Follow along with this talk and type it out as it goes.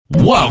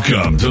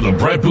Welcome to the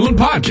Brett Boone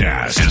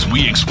Podcast, as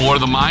we explore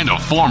the mind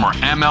of former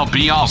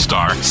MLB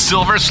All-Star,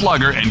 Silver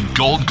Slugger, and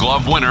Gold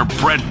Glove winner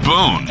Brett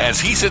Boone, as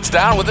he sits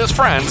down with his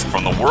friends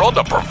from the world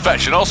of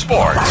professional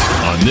sports.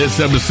 On this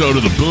episode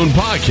of the Boone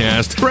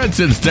Podcast, Brett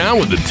sits down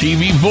with the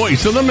TV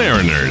voice of the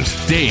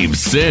Mariners, Dave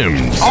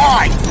Sims. All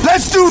right,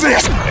 let's do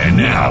this! And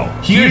now,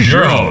 here's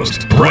your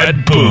host,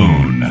 Brett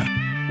Boone.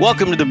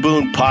 Welcome to the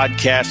Boone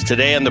Podcast.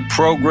 Today on the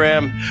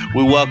program,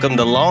 we welcome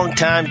the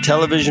longtime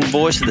television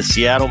voice of the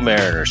Seattle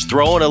Mariners,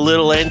 throwing a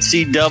little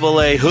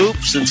NCAA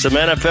hoops and some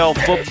NFL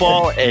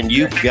football, and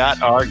you've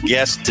got our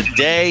guest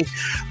today,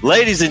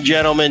 ladies and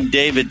gentlemen,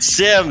 David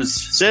Sims.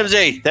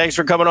 Simsy, thanks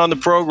for coming on the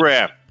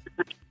program.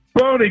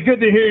 Brody,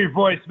 good to hear your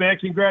voice, man.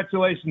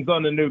 Congratulations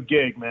on the new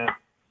gig, man.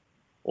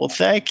 Well,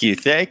 thank you.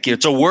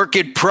 It's a work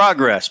in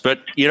progress,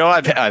 but you know,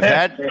 I've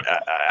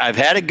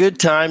had a good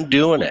time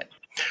doing it.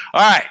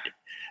 All right.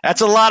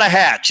 That's a lot of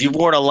hats. You've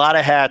worn a lot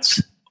of hats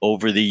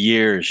over the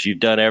years. You've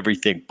done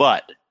everything.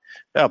 But,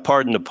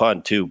 pardon the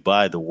pun, too,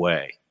 by the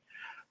way.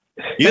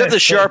 You have the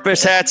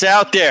sharpest hats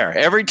out there.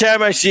 Every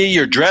time I see you,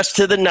 you're dressed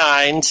to the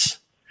nines.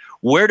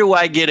 Where do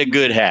I get a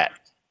good hat?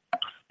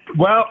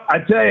 Well, I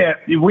tell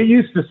you, we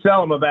used to sell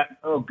them about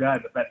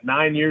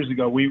 9 years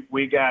ago.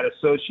 We got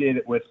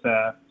associated with,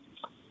 I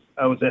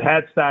was at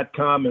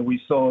hats.com, and we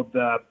sold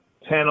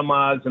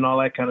Panamas and all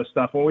that kind of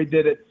stuff. And we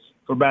did it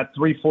for about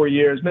 3-4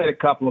 years, made a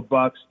couple of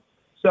bucks.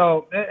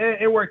 So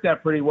it worked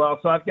out pretty well.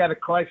 So I've got a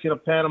collection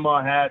of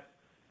Panama hats.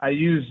 I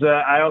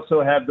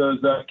also have those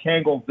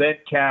Kangol vent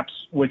caps,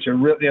 which are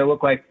really, they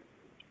look like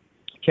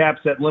caps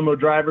that limo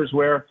drivers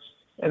wear,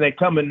 and they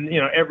come in,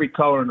 every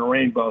color in the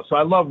rainbow. So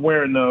I love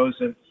wearing those,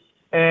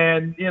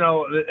 and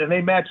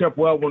they match up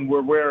well when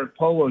we're wearing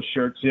polo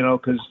shirts,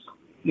 because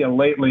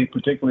lately,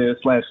 particularly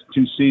this last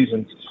 2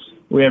 seasons,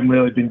 we haven't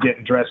really been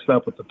getting dressed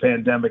up with the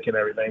pandemic and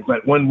everything.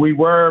 But when we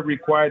were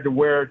required to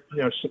wear,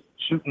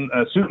 suit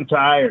and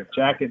tie or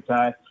jacket and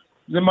tie, it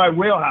was in my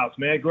wheelhouse,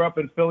 man. I grew up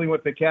in Philly,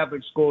 went to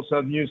Catholic school, so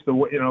I'm used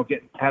to,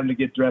 having to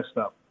get dressed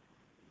up.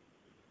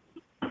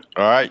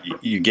 All right.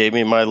 You gave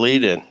me my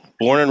lead in.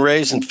 Born and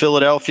raised in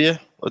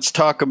Philadelphia. Let's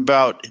talk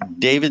about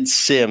David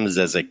Sims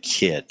as a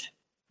kid.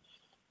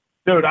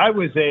 Dude, I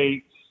was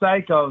a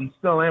psycho and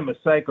still am a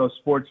psycho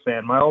sports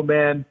fan. My old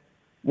man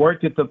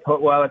worked at my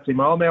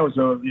old man was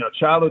a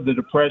child of the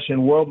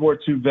Depression, World War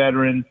II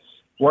veteran,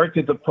 worked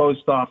at the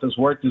post office,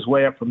 worked his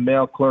way up from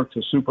mail clerk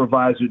to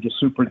supervisor to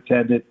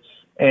superintendent.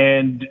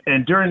 And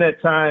during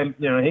that time,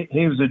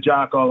 he was a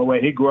jock all the way.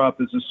 He grew up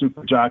as a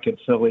super jock in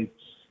Philly.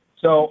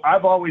 So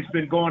I've always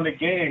been going to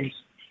games.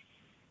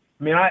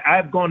 I mean,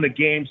 I've gone to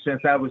games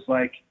since I was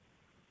 4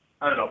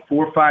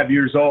 or 5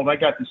 years old. I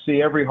got to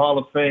see every Hall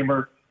of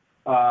Famer,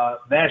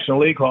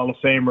 National League Hall of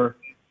Famer,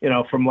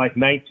 from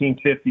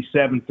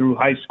 1957 through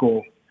high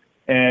school.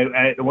 And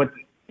I went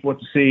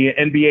to see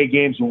NBA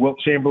games when Wilt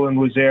Chamberlain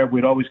was there.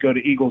 We'd always go to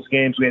Eagles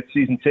games. We had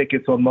season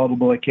tickets on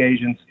multiple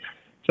occasions.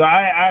 So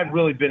I've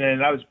really been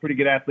in. I was a pretty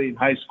good athlete in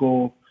high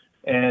school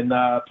and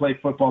played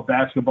football,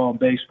 basketball, and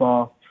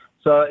baseball.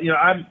 So,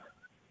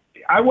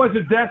 I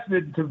wasn't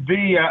destined to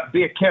be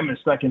a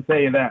chemist, I can tell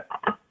you that.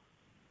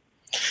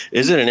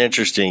 Isn't it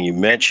interesting? You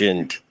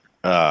mentioned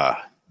the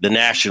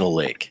National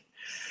League.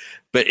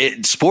 But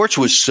sports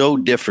was so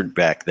different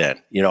back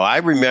then. I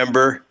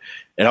remember,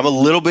 and I'm a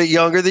little bit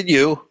younger than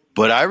you,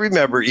 but I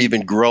remember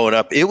even growing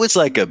up, it was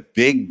like a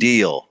big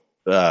deal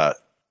for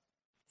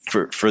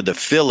the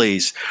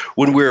Phillies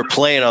when we were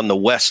playing on the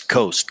West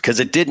Coast, because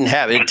it didn't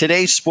have – in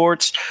today's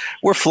sports,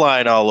 we're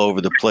flying all over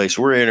the place.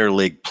 We're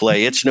interleague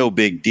play. It's no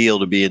big deal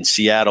to be in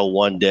Seattle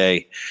one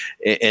day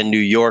and New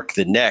York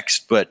the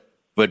next,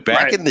 But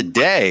back in the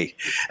day,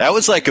 that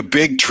was like a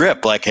big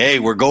trip. Like, hey,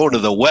 we're going to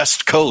the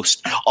West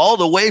Coast, all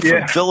the way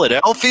from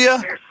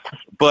Philadelphia.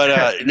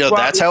 But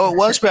that's how it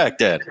was back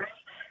then.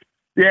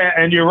 Yeah,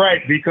 and you're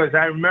right, because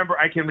I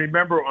can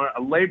remember on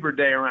a Labor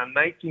Day around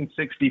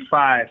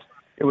 1965,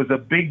 it was a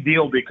big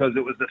deal because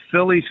it was the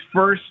Phillies'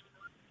 first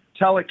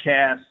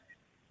telecast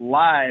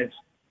live.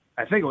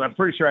 I'm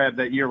pretty sure I have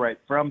that year right,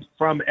 from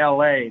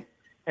L.A.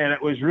 And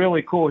it was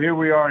really cool. Here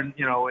we are in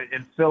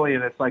Philly,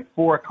 and it's like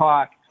 4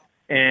 o'clock.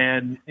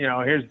 And,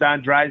 here's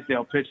Don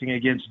Drysdale pitching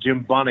against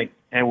Jim Bunning,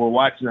 and we're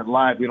watching it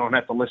live. We don't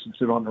have to listen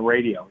to it on the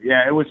radio.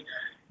 Yeah, it was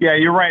 – yeah,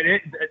 you're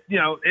right.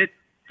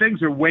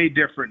 Things are way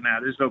different now.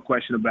 There's no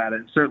question about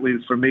it. And certainly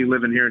for me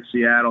living here in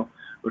Seattle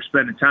or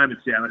spending time in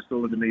Seattle, I still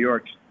live in New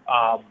York.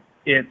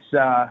 We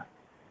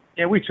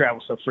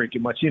travel so freaking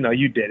much. You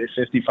did it,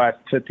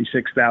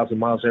 56,000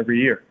 miles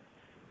every year.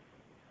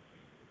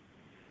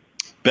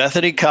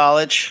 Bethany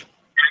College,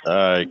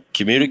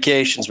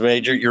 communications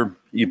major.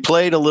 You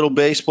played a little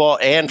baseball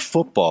and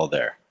football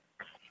there.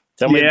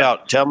 Tell me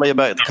about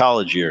the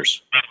college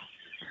years.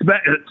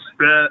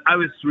 I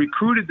was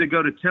recruited to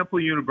go to Temple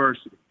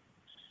University,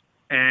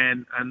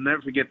 and I'll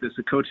never forget this.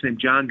 A coach named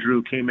John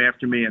Drew came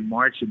after me in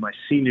March of my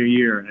senior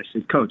year, and I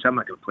said, "Coach, I'm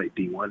not going to play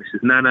D1." He says,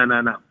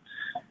 "No.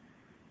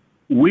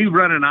 We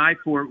run an I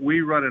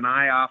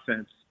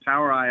offense,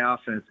 power I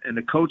offense, and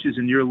the coaches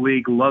in your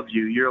league love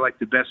you. You're like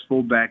the best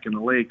fullback in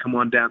the league. Come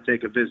on down,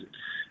 take a visit."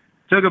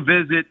 took a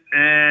visit,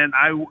 and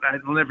I'll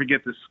never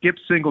forget this. Skip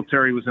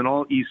Singletary was an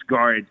all-East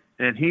guard,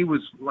 and he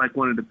was like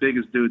one of the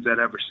biggest dudes I'd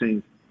ever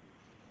seen.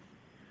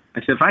 I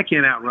said, if I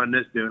can't outrun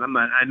this dude,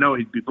 I know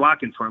he'd be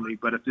blocking for me,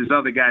 but if there's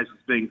other guys as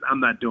big, I'm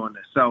not doing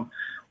this. So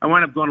I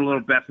wound up going to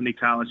Little Bethany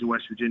College in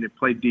West Virginia,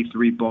 played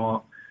D3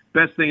 ball.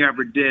 Best thing I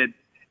ever did.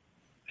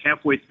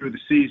 Halfway through the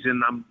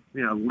season,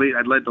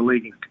 I led the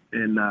league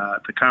in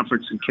the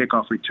conference and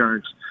kickoff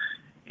returns.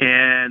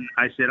 And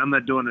I said, I'm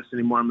not doing this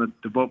anymore. I'm going to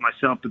devote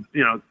myself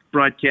to,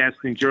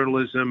 broadcasting,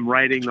 journalism,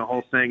 writing, the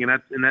whole thing. And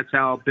that's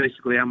how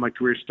my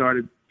career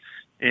started.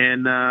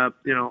 And,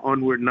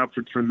 onward and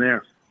upward from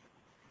there.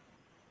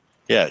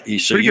 Yeah.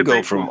 So you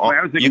go from,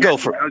 I was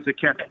a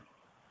catcher.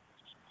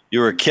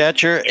 You were a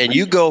catcher, and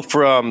you go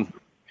from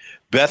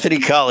Bethany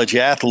College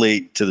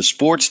athlete to the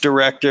sports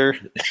director,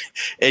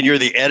 and you're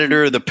the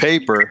editor of the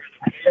paper.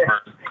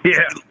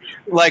 Yeah.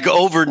 Like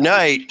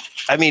overnight.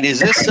 I mean, is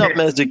this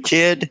something as a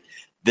kid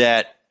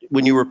that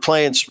when you were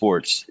playing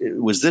sports,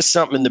 was this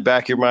something in the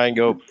back of your mind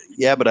go,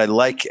 yeah, but I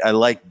like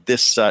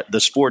this, the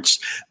sports,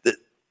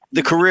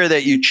 the career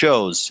that you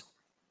chose.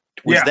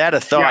 Was that a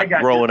thought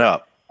growing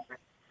up?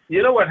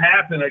 You know what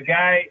happened?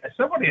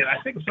 Somebody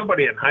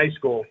in high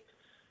school,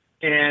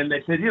 and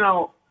they said, you're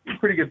a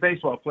pretty good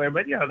baseball player,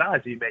 but the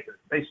odds you make a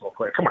baseball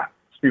player. Come on,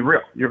 let's be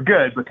real. You're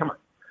good, but come on.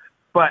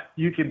 But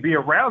you can be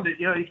around it.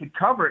 You can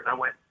cover it. And I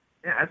went,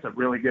 yeah, that's a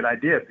really good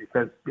idea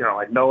because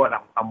I know it.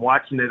 I'm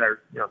watching it. I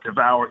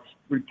devour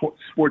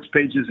sports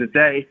pages a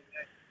day.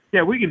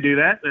 Yeah, we can do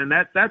that, and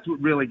that's what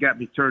really got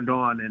me turned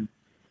on. And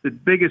the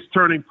biggest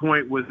turning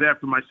point was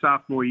after my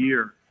sophomore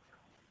year.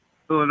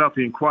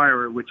 Philadelphia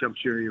Inquirer, which I'm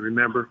sure you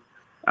remember.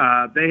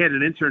 They had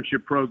an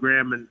internship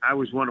program, and I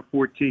was one of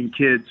 14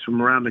 kids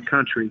from around the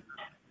country.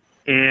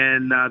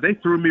 And they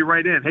threw me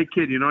right in. Hey,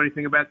 kid, you know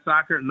anything about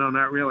soccer? No,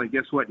 not really.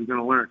 Guess what? You're going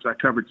to learn. So I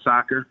covered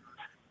soccer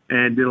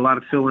and did a lot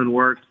of fill-in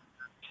work.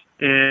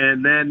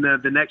 And then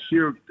the next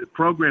year, the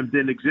program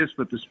didn't exist,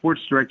 but the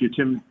sports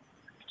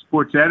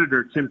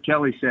editor, Tim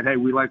Kelly, said, hey,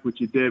 we like what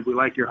you did. We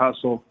like your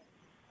hustle.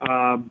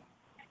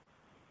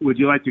 Would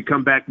you like to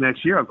come back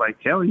next year? I was like,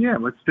 hell yeah,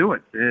 let's do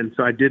it. And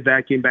so I did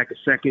that, came back a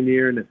second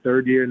year and a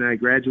third year, and I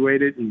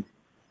graduated and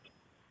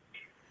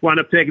wound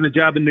up taking a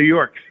job in New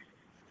York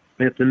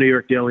at the New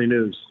York Daily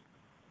News.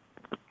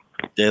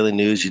 Daily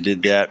News, you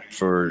did that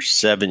for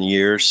 7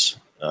 years.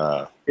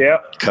 Yeah.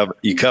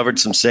 You covered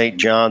some St.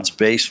 John's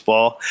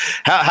baseball.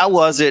 How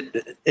was it,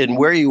 and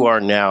where you are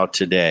now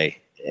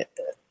today?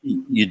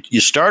 You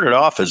started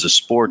off as a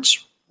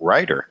sports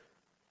writer.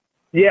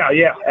 Yeah,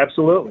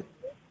 absolutely.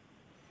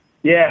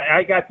 Yeah,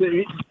 I got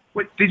to.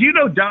 Did you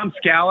know Don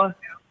Scala?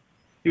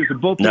 He was a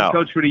bullpen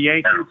coach for the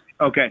Yankees.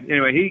 No. Okay.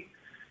 Anyway,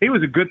 he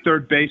was a good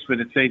third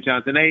baseman at St.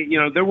 John's, and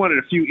they're one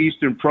of the few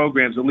Eastern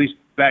programs, at least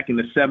back in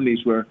the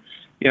 '70s, where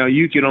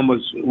you could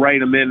almost write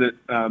them in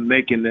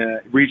making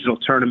regional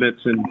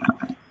tournaments, and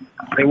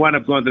they wound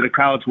up going to the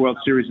College World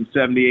Series in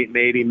 '78 and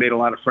 '80. Made a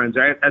lot of friends.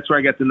 That's where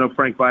I got to know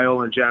Frank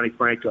Viola and Johnny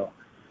Franco,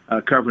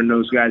 covering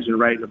those guys and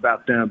writing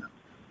about them.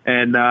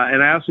 And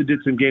I also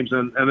did some games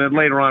and then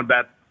later on,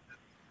 about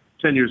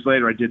 10 years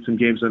later, I did some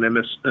games on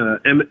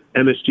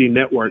MSG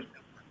Network.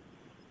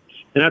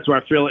 And that's where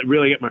I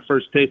really got my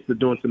first taste of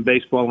doing some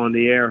baseball on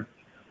the air.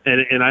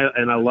 And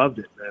I loved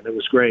it, man. It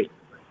was great.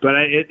 But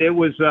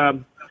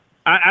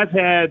I've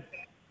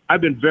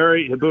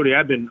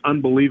been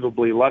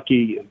unbelievably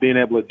lucky being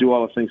able to do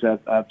all the things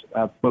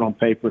I've put on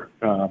paper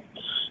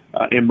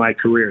in my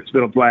career. It's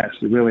been a blast.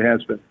 It really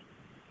has been.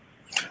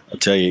 I'll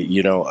tell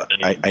you,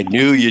 I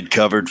knew you'd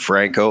covered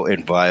Franco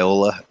and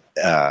Viola.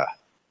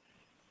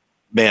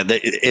 Man,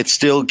 it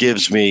still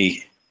gives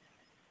me,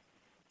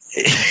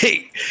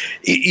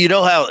 you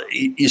know how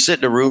you sit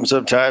in a room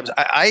sometimes?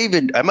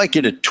 I might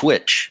get a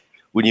twitch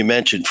when you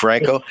mention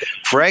Franco.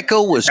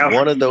 Franco was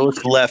one of those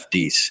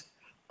lefties.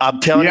 I'm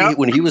telling you,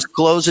 when he was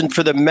closing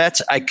for the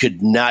Mets, I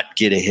could not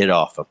get a hit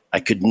off him.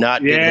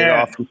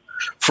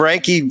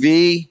 Frankie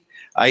V,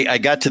 I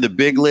got to the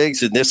big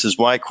leagues, and this is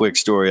my quick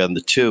story on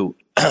the two.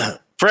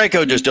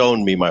 Franco just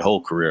owned me my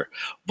whole career.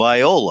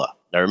 Viola,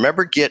 I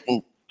remember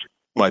getting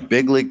my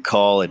big league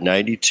call in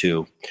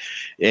 '92,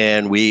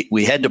 and we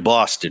head to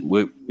Boston.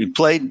 We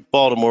played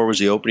Baltimore was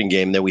the opening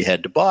game, then we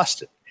head to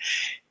Boston.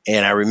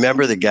 And I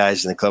remember the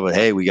guys in the club,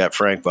 hey, we got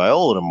Frank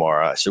Viola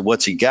tomorrow. I said,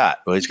 what's he got?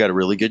 Well, he's got a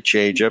really good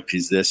changeup.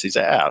 He's this. He's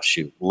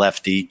shoot,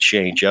 lefty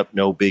changeup,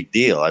 no big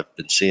deal. I've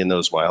been seeing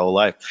those my whole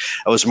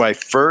life. That was my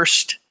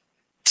first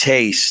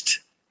taste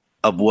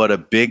of what a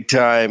big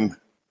time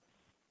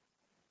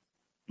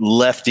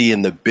lefty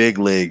in the big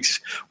leagues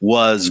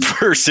was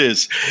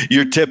versus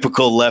your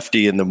typical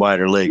lefty in the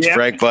minor leagues. Yeah.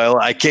 Frank Viola.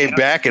 I came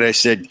back and I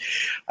said,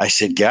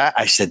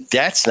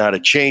 that's not a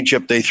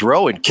changeup they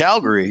throw in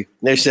Calgary.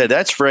 And they said,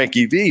 that's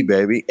Frankie V,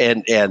 baby.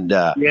 And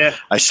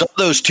I saw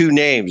those two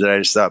names and I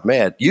just thought,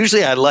 man,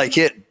 usually I like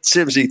hitting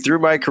Simsy through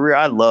my career.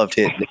 I loved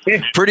hitting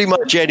pretty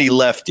much any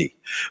lefty,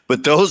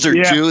 but those are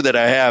two that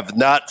I have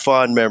not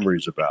fond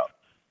memories about.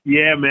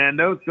 Yeah, man.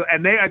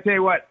 I tell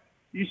you what,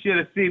 you should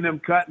have seen them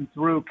cutting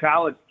through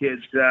college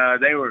kids.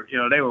 They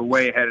were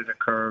way ahead of the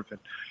curve. And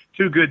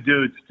Two good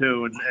dudes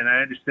too, and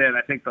I understand.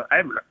 I think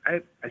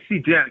I see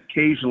Jen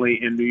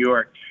occasionally in New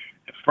York.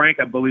 Frank,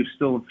 I believe,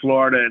 still in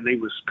Florida, and he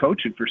was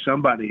coaching for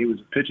somebody. He was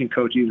a pitching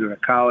coach either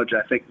at college,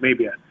 I think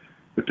maybe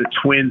with the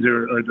Twins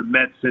or the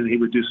Mets, and he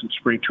would do some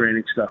spring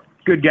training stuff.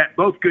 Good guy,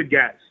 both good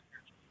guys.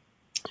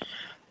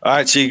 All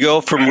right, so you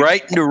go from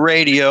writing to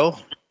radio,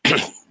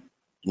 and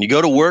you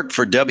go to work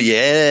for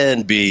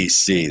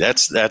WNBC.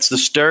 That's the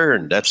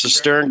Stern. That's the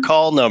Stern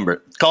call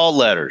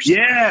letters.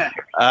 Yeah.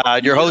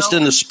 You're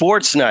hosting the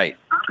sports night.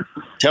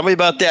 Tell me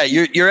about that.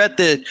 You're at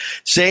the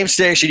same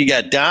station. You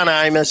got Don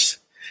Imus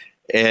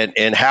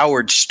and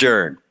Howard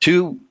Stern.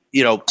 Two,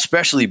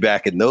 especially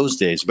back in those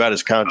days, about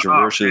as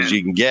controversial as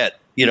you can get.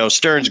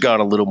 Stern's gone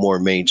a little more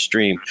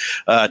mainstream.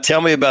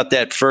 Tell me about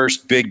that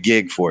first big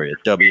gig for you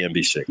at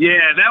WNBC.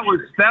 Yeah,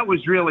 that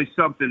was really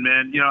something,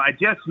 man. I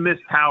just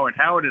missed Howard.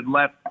 Howard had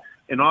left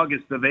in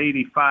August of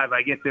 '85.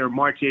 I get there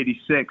March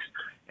 '86,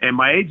 and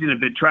my agent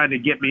had been trying to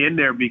get me in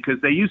there because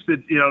they used to,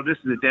 this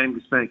is a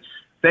dangerous thing.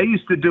 They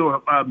used to do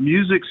a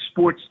music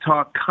sports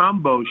talk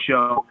combo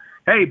show.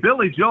 Hey,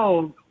 Billy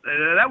Joel.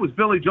 That was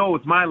Billy Joel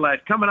with My Life.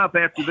 Coming up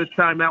after this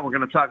time out, we're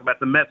going to talk about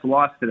the Mets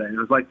loss today. And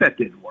I was like, that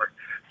didn't work.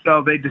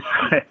 So they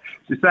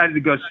decided to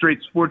go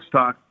straight sports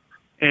talk,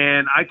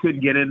 and I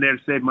couldn't get in there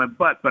to save my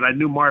butt. But I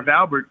knew Marv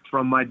Albert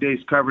from my days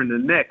covering the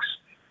Knicks,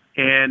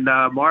 and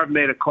Marv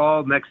made a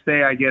call. Next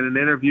day, I get an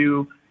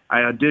interview.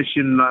 I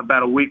auditioned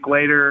about a week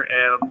later,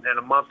 and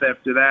a month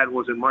after that, it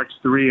was in March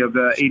 3 of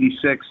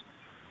 '86.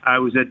 I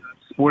was at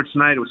Sports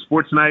Night. It was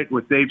Sports Night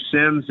with Dave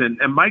Sims and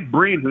Mike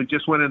Breen, who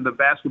just went into the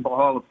Basketball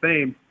Hall of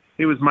Fame.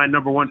 He was my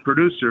number one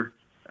producer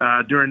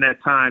during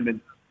that time,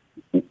 and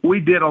we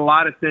did a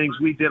lot of things.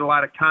 We did a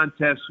lot of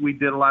contests. We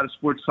did a lot of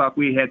sports talk.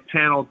 We had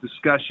panel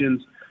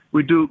discussions.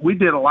 We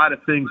did a lot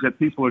of things that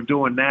people are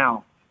doing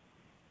now.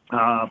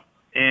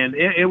 And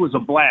it was a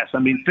blast. I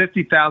mean,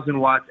 50,000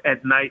 watts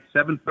at night,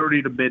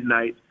 7:30 to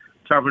midnight,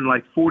 covering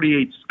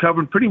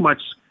pretty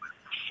much,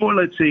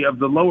 let's see, of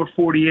the lower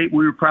 48,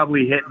 we were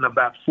probably hitting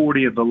about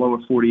 40 of the lower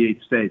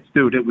 48 states.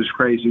 Dude, it was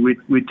crazy.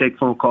 We'd take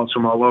phone calls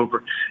from all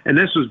over. And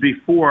this was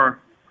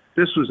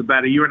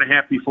about a year and a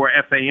half before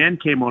FAN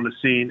came on the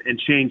scene and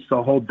changed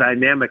the whole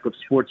dynamic of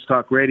sports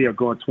talk radio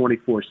going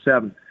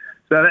 24/7.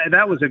 So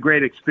that was a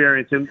great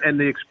experience. And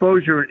the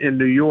exposure in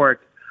New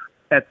York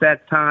at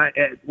that time,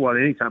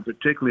 anytime,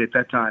 particularly at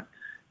that time,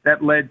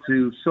 that led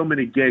to so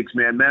many gigs,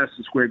 man.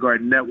 Madison Square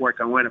Garden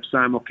Network, I wound up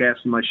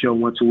simulcasting my show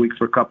once a week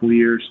for a couple of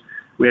years.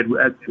 We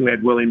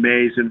had Willie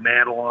Mays and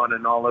Mantle on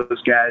and all of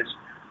those guys.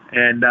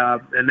 And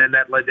then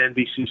that led to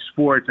NBC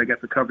Sports. I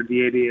got to cover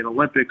the '88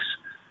 Olympics.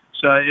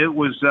 So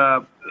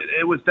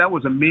that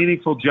was a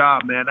meaningful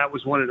job, man. That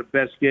was one of the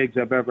best gigs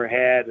I've ever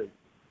had. And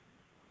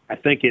I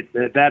think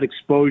that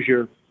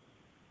exposure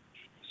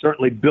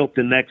certainly built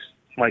the next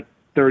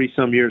 30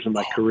 some years of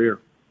my career.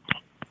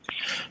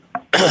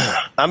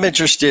 I'm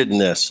interested in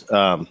this.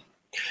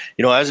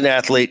 As an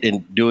athlete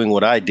and doing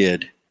what I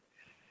did,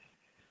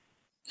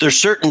 there's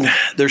certain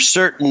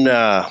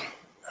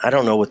I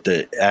don't know what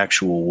the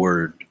actual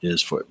word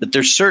is for it, but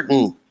there's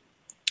certain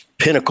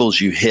pinnacles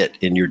you hit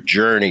in your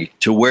journey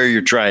to where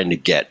you're trying to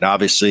get. And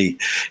obviously,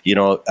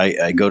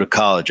 I go to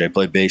college, I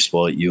play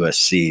baseball at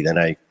USC, then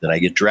I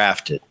get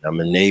drafted. I'm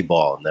in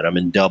A-ball, and then I'm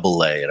in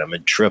AA, and I'm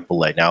in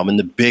AAA. Now I'm in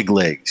the big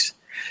leagues.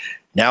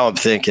 Now I'm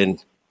thinking,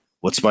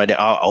 what's my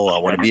I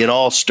want to be an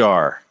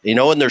all-star.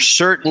 And there's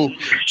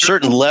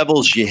certain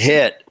levels you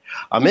hit.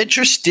 I'm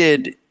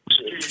interested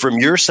from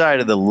your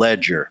side of the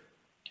ledger.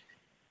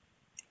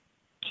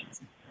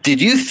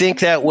 Did you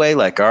think that way?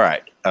 Like, all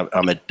right,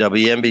 I'm at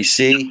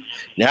WNBC.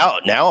 Now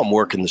I'm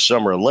working the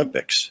Summer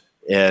Olympics.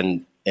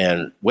 And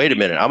wait a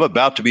minute, I'm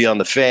about to be on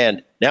the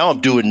Fan. Now I'm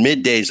doing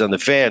middays on the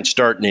Fan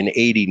starting in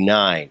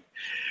 '89.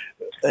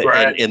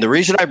 Right. And the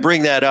reason I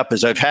bring that up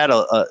is I've had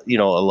a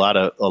lot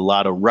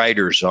of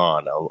writers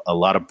on, a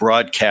lot of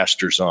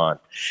broadcasters on,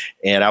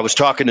 and I was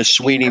talking to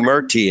Sweeney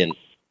Murty and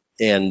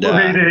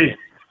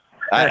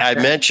I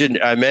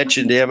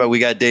mentioned him. We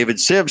got David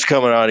Sims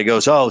coming on. He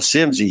goes, "Oh,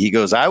 Simsy." He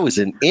goes, "I was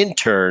an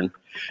intern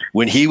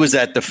when he was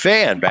at the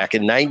Fan back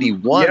in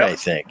 '91, I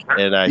think."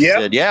 And I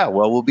said, "Yeah,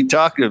 well, we'll be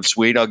talking to him,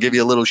 Sweeney. I'll give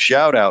you a little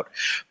shout out."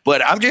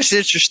 But I'm just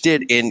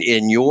interested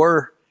in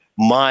your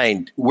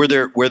mind. Were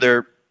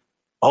there?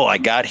 Oh, I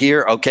got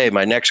here. Okay,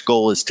 my next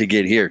goal is to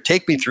get here.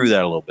 Take me through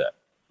that a little bit.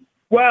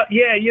 Well,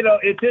 yeah,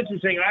 it's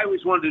interesting. I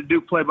always wanted to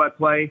do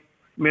play-by-play.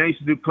 I mean, I used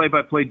to do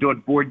play-by-play during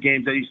board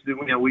games. I used to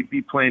do, we'd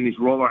be playing these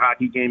roller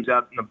hockey games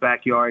out in the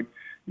backyard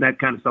and that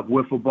kind of stuff,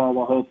 wiffle ball,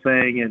 the whole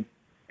thing.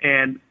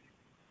 And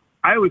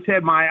I always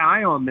had my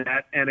eye on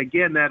that. And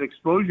again, that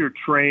exposure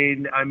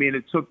train, I mean,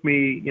 it took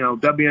me,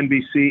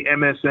 WNBC,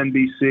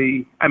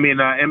 MSG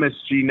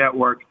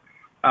Network,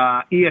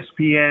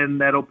 ESPN,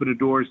 that opened the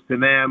doors to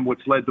them,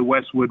 which led to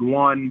Westwood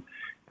One.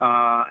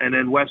 And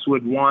then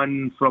Westwood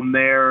One from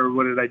there,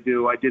 what did I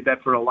do? I did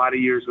that for a lot of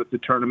years with the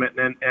tournament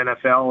and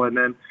NFL. And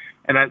then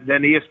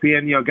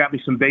ESPN, got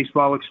me some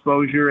baseball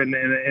exposure and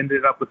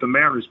ended up with the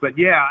Mariners. But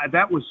yeah,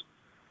 that was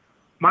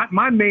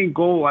my main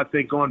goal, I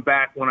think, going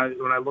back when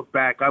I look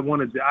back, I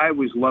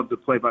always loved the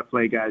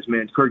play-by-play guys,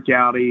 man. Kurt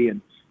Gowdy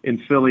and in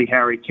Philly,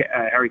 Harry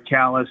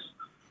Callis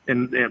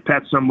and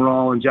Pat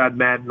Summerall and John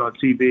Madden on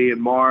TV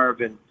and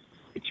Marv and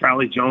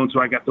Charlie Jones, who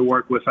I got to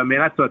work with. I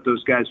mean, I thought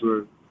those guys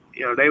were,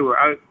 they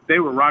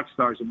were rock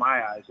stars in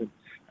my eyes, and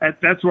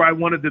that's where I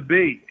wanted to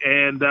be.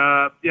 And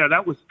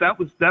that was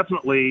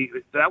definitely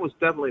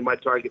my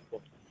target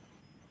point.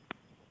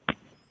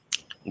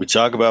 We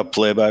talk about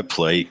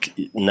play-by-play.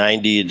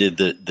 90, you did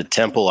the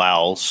Temple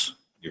Owls.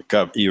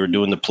 You were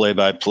doing the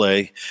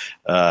play-by-play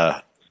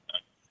for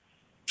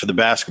the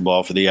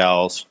basketball for the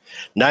Owls.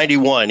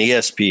 91,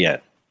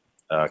 ESPN,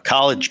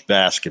 college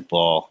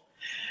basketball.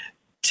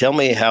 Tell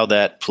me how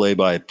that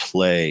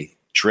play-by-play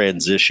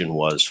transition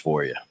was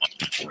for you.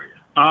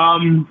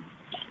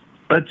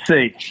 Let's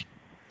see.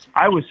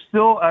 I was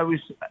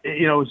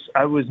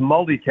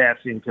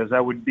multitasking because I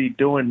would be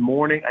doing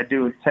morning. I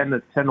do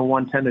 10 to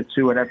 1, 10 to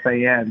 2 at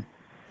FAN.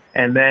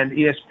 And then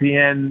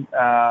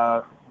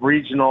ESPN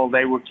regional,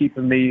 they were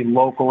keeping me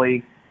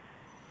locally.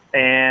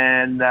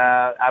 And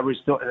and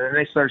then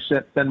they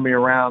started sending me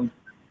around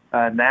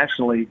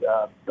nationally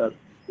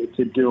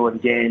to doing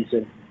games.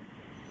 And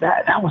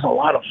that was a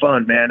lot of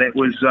fun, man. It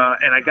was,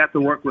 and I got to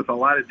work with a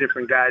lot of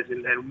different guys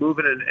and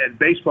moving and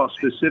baseball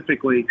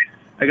specifically.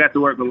 I got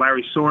to work with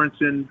Larry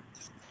Sorensen,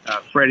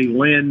 Freddie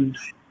Lynn,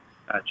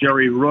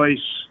 Jerry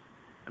Royce.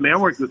 I mean, I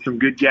worked with some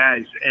good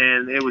guys,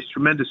 and it was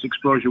tremendous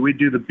exposure. We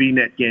do the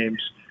B-Net games.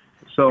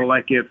 So,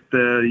 like, if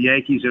the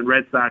Yankees and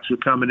Red Sox were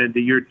coming into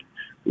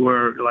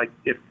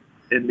if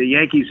in the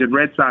Yankees and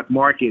Red Sox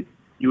market,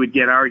 you would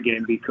get our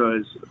game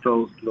because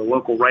the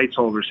local rights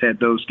holders had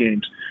those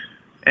games.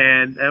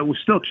 And it was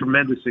still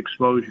tremendous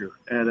exposure.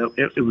 And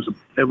it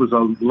was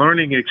a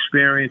learning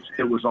experience.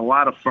 It was a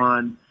lot of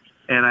fun.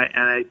 And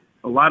I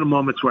a lot of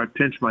moments where I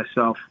pinch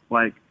myself,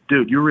 like,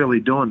 dude, you're really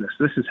doing this.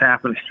 This is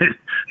happening.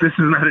 This is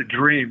not a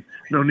dream.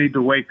 No need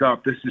to wake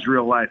up. This is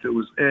real life. It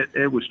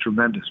was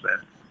tremendous,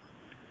 man.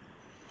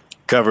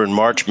 Covering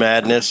March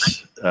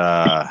Madness.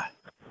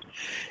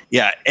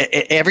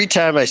 Every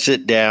time I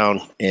sit down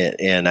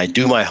and I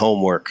do my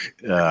homework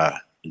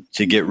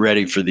to get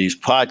ready for these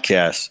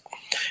podcasts,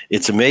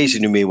 it's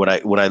amazing to me when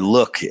I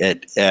look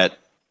at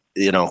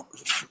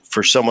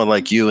for someone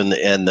like you and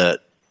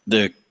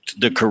the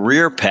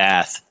career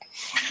path.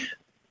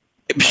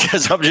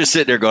 Because I'm just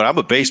sitting there going, I'm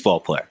a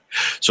baseball player.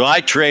 So I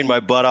train my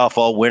butt off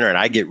all winter and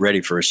I get ready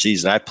for a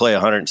season. I play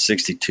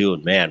 162,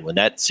 and man, when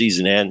that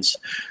season ends,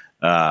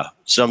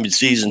 some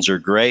seasons are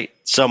great,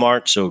 some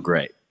aren't so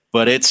great.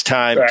 But it's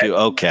time to,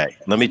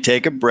 let me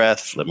take a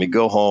breath. Let me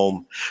go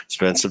home,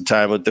 spend some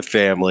time with the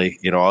family.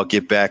 I'll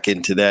get back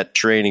into that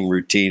training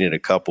routine in a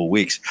couple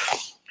weeks.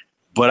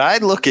 But I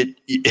look at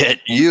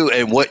you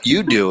and what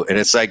you do, and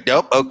it's like,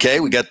 nope,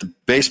 okay, we got the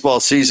baseball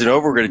season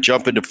over. We're going to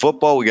jump into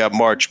football. We got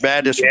March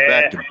Madness. We're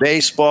back to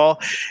baseball,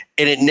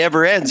 and it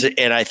never ends.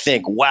 And I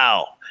think,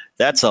 wow,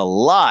 that's a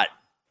lot.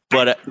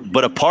 But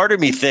a part of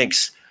me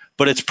thinks,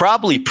 but it's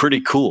probably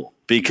pretty cool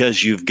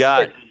because you've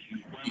got –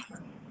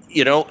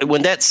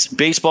 when that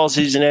baseball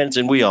season ends,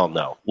 and we all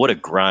know what a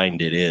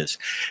grind it is,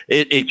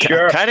 it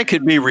kind of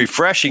could be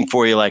refreshing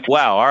for you. Like,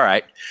 wow, all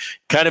right,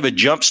 kind of a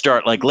jump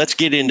start. Like, let's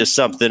get into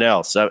something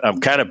else.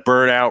 I'm kind of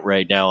burnt out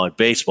right now on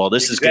baseball.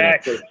 This is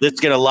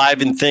gonna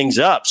liven things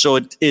up. So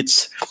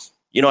it's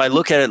I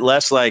look at it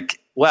less like,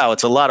 wow,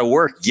 it's a lot of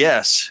work.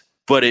 Yes,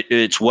 but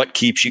it's what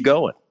keeps you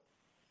going.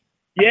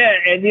 Yeah,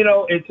 and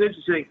it's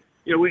interesting.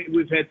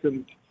 We've had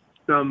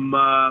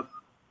some.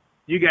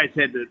 You guys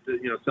had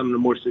some of the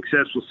more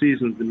successful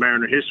seasons in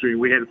Mariner history.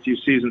 We had a few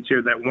seasons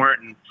here that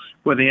weren't, and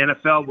where the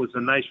NFL was a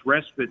nice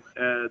respite,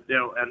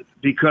 and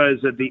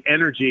because of the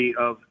energy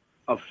of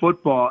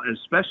football,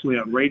 especially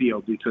on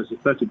radio, because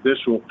it's such a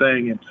visceral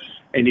thing,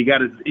 and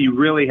you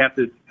really have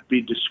to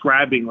be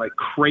describing like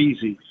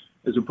crazy,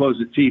 as opposed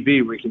to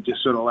TV where you can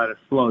just sort of let it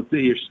flow.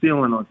 You're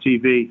stealing on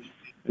TV.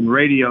 In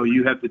radio,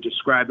 you have to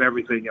describe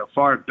everything.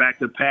 Far back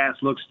the pass,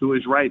 looks to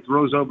his right,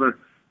 throws over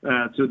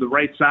to the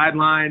right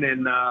sideline,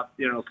 and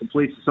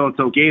completes the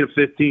so-and-so gain of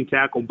 15,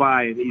 tackle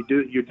by, and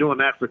you're doing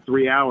that for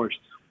 3 hours.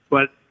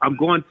 But I'm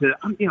in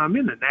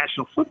the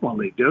National Football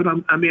League, dude.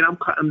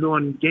 I'm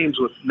doing games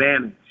with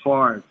Manning,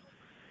 Favre,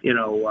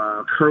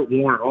 Kurt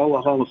Warner, all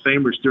the Hall of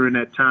Famers during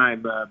that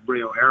time.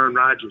 Aaron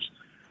Rodgers.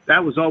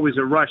 That was always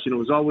a rush, and it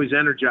was always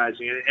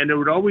energizing. And there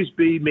would always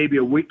be maybe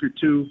a week or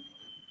two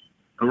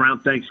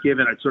around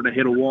Thanksgiving. I'd sort of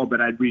hit a wall, but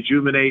I'd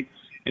rejuvenate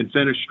and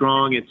finish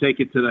strong and take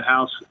it to the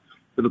house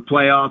for the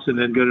playoffs, and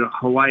then go to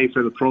Hawaii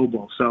for the Pro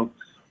Bowl. So,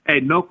 hey,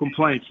 no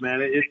complaints,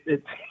 man.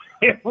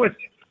 It was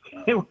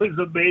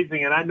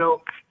amazing, and I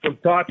know from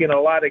talking to a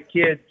lot of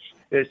kids,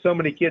 there's so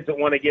many kids that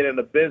want to get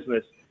into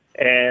business,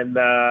 and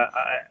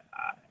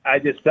I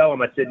just tell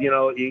them, I said,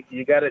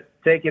 you got to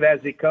take it as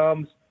it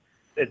comes.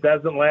 It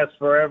doesn't last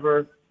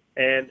forever,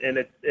 and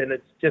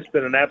it's just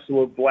been an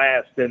absolute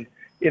blast. And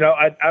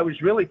I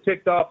was really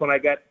ticked off when I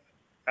got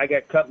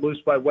cut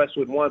loose by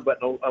Westwood One, but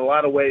in a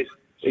lot of ways,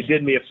 it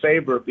did me a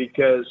favor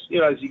because,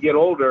 as you get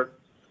older,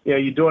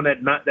 you're doing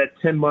that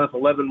 10-month,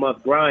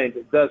 11-month grind.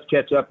 It does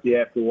catch up to you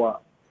after a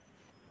while.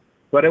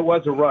 But it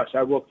was a rush,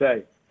 I will tell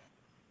you.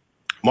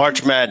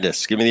 March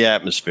Madness, give me the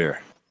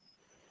atmosphere.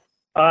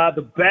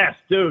 The best,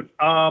 dude.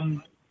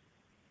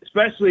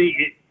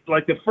 Especially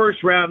like the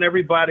first round,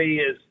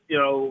 everybody's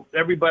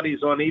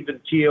on even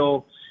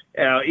keel.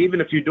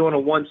 Even if you're doing a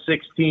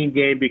 116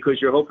 game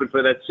because you're hoping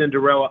for that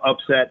Cinderella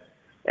upset.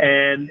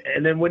 And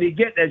then when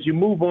as you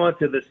move on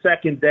to the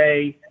second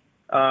day,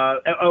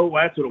 that's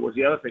what it was.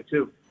 The other thing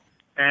too,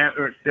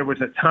 there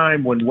was a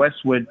time when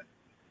Westwood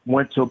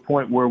went to a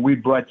point where we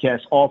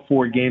broadcast all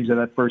 4 games of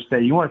that first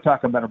day. You want to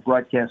talk about a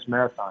broadcast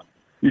marathon?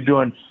 You're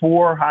doing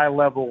 4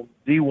 high-level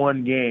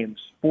D1 games,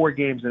 4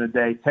 games in a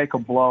day. Take a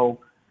blow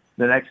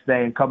the next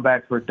day and come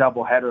back for a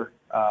doubleheader,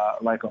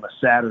 like on a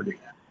Saturday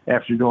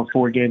after you're doing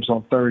 4 games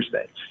on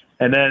Thursday.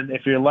 And then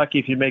if you're lucky,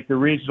 if you make the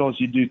regionals,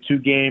 you do 2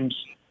 games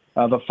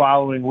the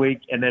following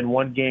week, and then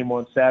 1 game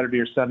on Saturday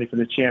or Sunday for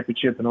the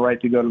championship and the right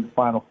to go to the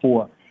Final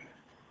Four.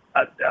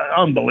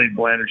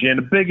 Unbelievable energy. And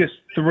the biggest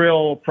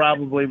thrill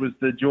probably was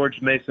the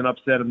George Mason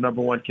upset of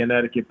number 1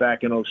 Connecticut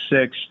back in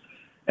 2006.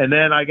 And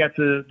then I got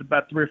to,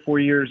 about 3 or 4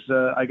 years,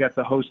 I got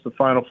to host the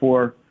Final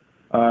Four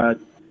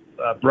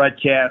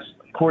broadcast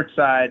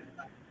courtside.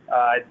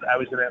 I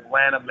was in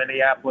Atlanta,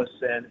 Minneapolis,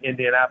 and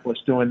Indianapolis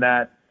doing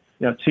that,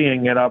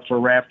 teeing it up for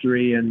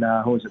Raftery and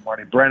who was it,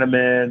 Marty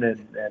Brenneman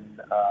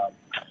and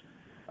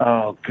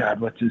oh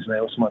God, what's his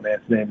name? What's my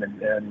man's name?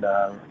 And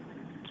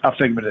I'll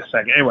think of it in a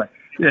second. Anyway,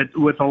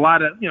 with a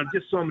lot of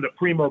just some of the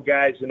primo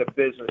guys in the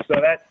business. So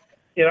that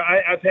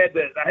I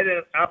had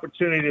an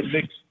opportunity to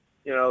mix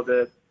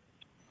the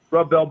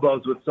rub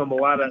elbows with a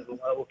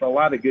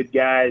lot of good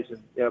guys,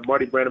 and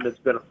Marty Brenneman's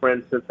been a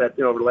friend since that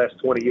over the last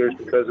 20 years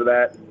because of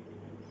that.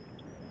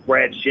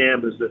 Brad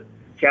Sham is the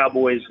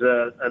Cowboys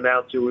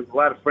announcer. With a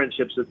lot of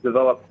friendships that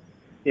developed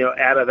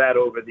out of that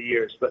over the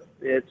years. But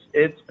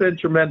it's been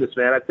tremendous,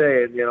 man. I tell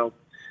you,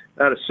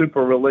 not a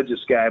super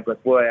religious guy,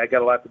 but boy, I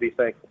got a lot to be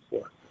thankful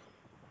for.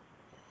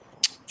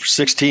 For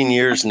 16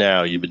 years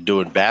now, you've been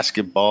doing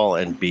basketball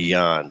and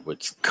beyond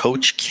with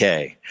Coach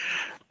K.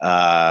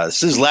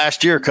 This is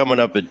last year coming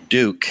up at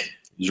Duke.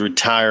 He's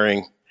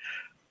retiring.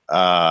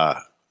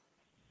 How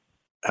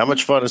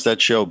much fun has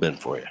that show been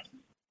for you?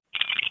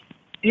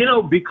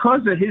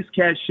 Because of his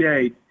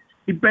cachet,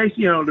 he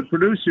basically, the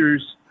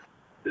producers,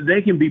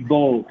 they can be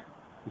bold.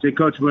 They say,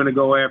 Coach, we're going to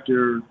go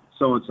after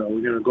so-and-so.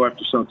 We're going to go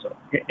after so-and-so.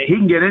 He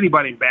can get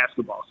anybody in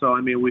basketball. So,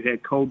 we've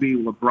had Kobe,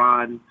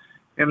 LeBron,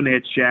 haven't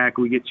had Shaq.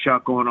 We get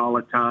Chuck on all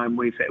the time.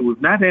 We've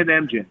not had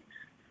MJ.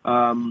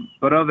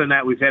 But other than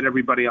that, we've had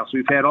everybody else.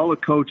 We've had all the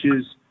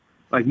coaches.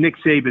 Like Nick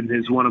Saban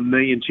has won 1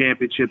 million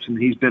championships, and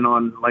he's been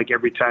on like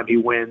every time he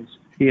wins.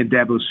 He and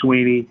Dabo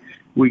Sweeney.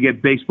 We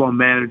get baseball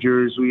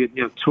managers. We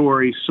get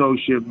Torrey,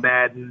 Socia,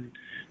 Madden,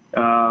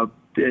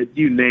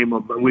 you name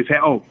them. And we've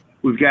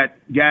got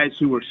guys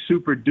who are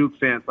super Duke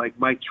fans like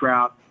Mike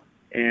Trout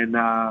and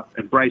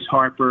Bryce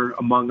Harper,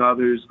 among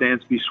others.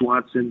 Dansby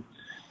Swanson.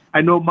 I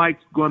know Mike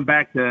going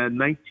back to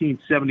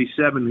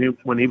 1977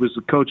 when he was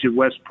the coach at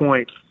West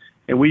Point,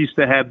 and we used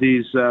to have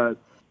these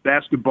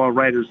basketball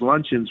writers'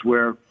 luncheons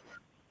where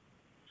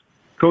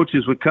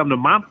coaches would come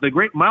to the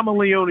great Mama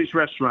Leone's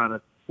restaurant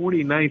at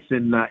 49th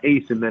and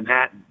 8th in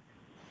Manhattan.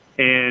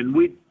 And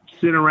we'd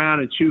sit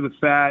around and chew the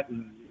fat,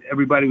 and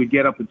everybody would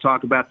get up and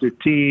talk about their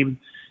team,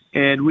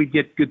 and we'd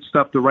get good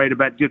stuff to write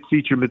about, good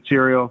feature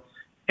material.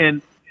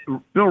 And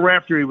Bill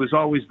Raftery was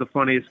always the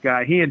funniest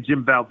guy. He and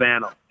Jim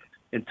Valvano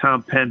and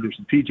Tom Penders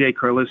and P.J.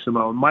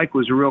 Carlissimo. And Mike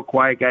was a real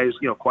quiet guy. He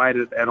was,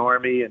 quiet at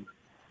Army. And,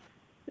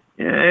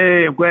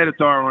 hey, I'm glad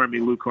it's our Army,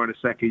 Lou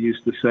Carnesecca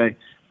used to say.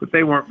 But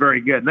they weren't very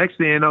good. Next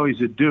thing you know,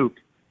 he's at Duke.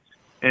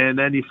 And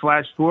then you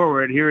flash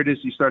forward, here it is,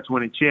 he starts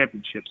winning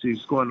championships.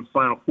 He's going to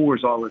Final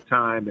Fours all the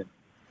time. And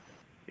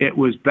it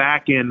was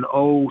back in,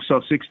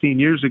 16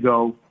 years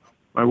ago,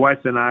 my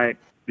wife and I,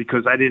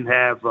 because I didn't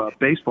have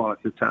baseball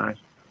at the time,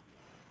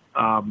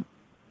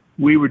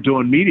 we were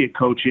doing media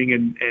coaching,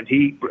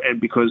 and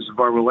because of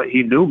our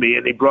he knew me,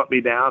 and he brought me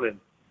down, and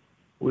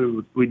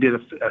we did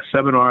a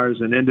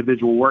seminars and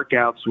individual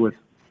workouts with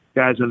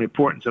guys on the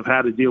importance of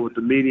how to deal with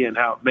the media and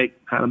how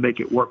to make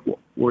it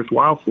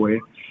worthwhile for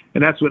you.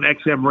 And that's when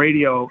XM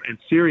Radio and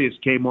Sirius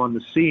came on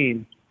the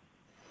scene,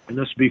 and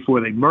this was before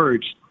they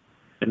merged.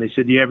 And they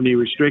said, do you have any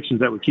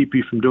restrictions that would keep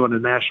you from doing a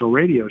national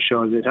radio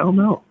show? I said, hell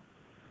no.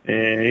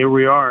 And here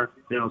we are,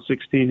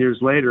 16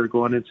 years later,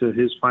 going into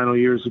his final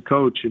year as a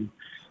coach, and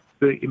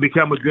he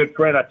become a good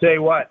friend. I tell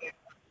you what,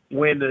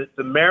 when the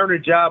Mariner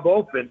job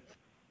opened,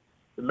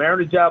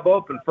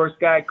 first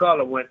guy I called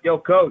him went, yo,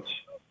 Coach.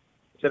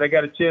 He said, I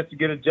got a chance to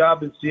get a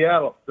job in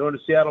Seattle, doing the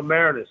Seattle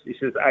Mariners. He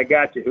says, I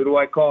got you. Who do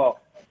I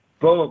call?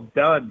 Boom,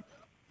 done.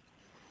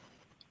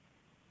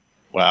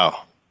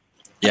 Wow.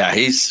 Yeah,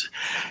 it's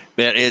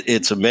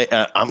amazing.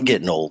 I'm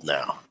getting old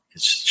now.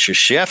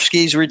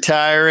 Krzyzewski's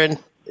retiring.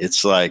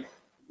 It's like,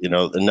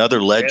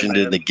 another legend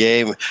in the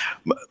game.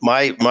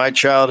 My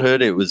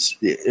childhood, it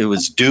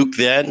was Duke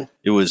then.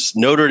 It was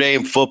Notre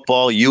Dame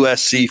football,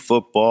 USC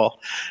football.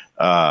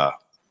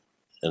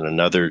 and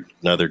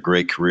another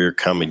great career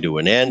coming to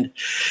an end.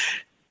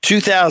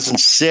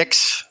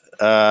 2006,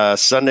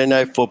 Sunday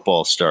Night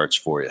Football starts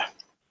for you.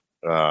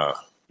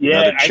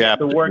 Another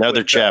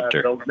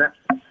chapter.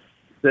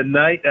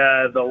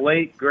 The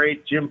late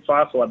great Jim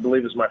Fossil, I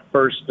believe, is my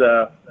first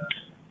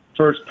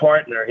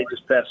partner. He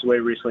just passed away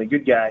recently.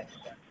 Good guy.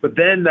 But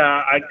then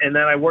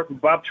I worked with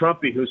Bob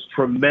Trumpy, who's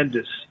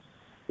tremendous.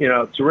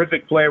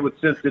 Terrific player with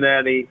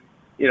Cincinnati.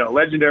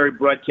 Legendary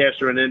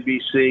broadcaster on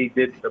NBC.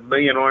 Did a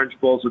million Orange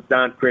Bowls with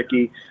Don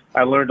Criqui.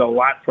 I learned a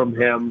lot from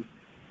him.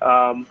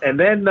 And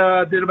then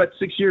did about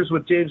 6 years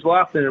with James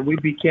Lofton, and we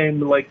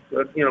became like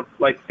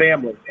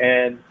family.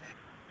 And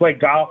played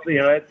golf.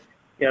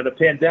 The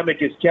pandemic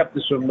has kept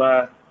us from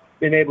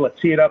being able to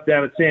tee it up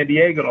down in San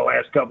Diego the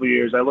last couple of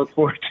years. I look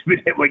forward to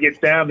being able to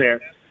get down there.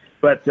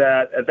 But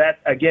that,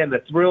 again, the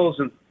thrills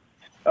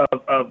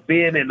of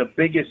being in the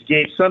biggest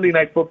game. Sunday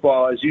Night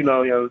Football, as you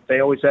know, they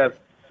always have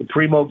the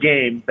primo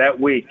game that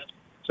week.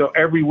 So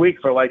every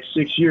week for like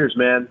 6 years,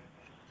 man,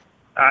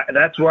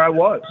 that's where I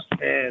was.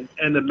 And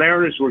the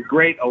Mariners were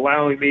great,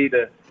 allowing me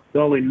to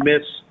only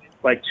miss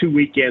like 2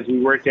 weekends. We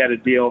worked out a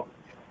deal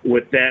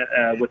with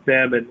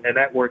them, and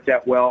that worked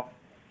out well.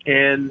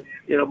 And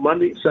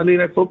Sunday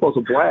Night Football is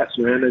a blast,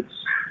 man.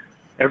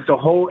 It's the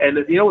whole, and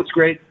what's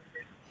great,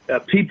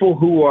 people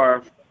who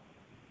are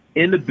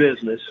in the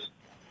business,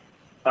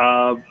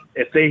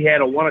 if they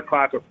had a 1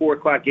 o'clock or 4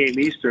 o'clock game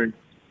Eastern,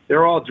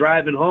 they're all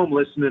driving home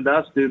listening to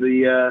us do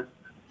the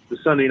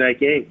Sunday night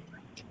game.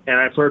 And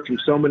I've heard from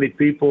so many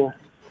people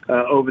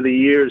over the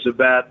years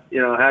about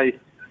how I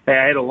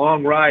had a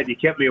long ride. You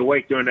kept me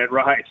awake during that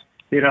ride.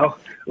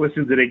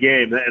 Listen to the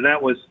game, and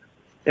that was.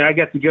 And I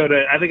got to go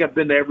to. I think I've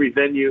been to every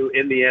venue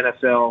in the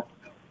NFL.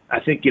 I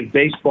think in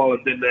baseball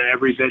I've been to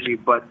every venue,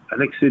 but I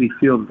think Citi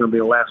Field is going to be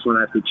the last one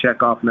I have to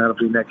check off, and that'll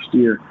be next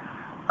year.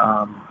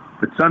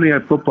 But Sunday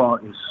Night Football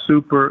is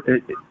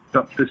super.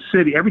 The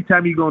city. Every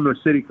time you go into a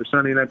city for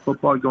Sunday Night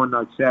Football, you go into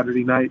like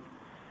Saturday night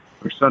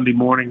or Sunday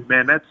morning.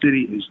 Man, that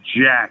city is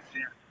jacked,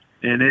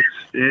 and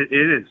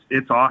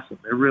it's awesome.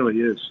 It really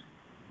is.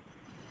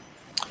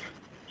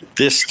 At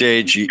this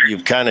stage,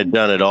 you've kind of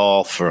done it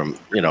all from,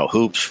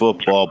 hoops,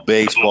 football,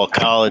 baseball,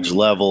 college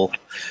level,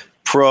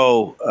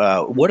 pro.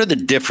 What are the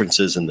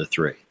differences in the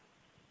three?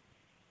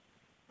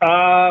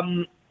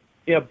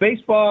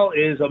 Baseball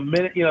is a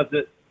minute,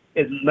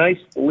 it's nice,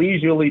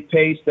 leisurely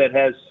pace that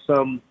has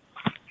some,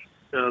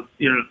 it's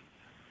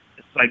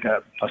like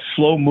a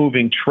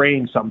slow-moving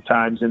train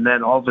sometimes, and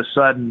then all of a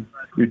sudden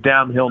you're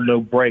downhill, no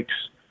brakes.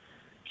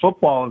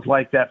 Football is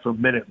like that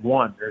from minute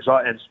one.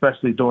 And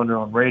especially doing it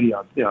on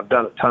radio. I've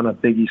done a ton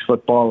of Big East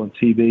football and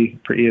TV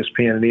for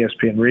ESPN and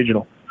ESPN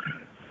Regional.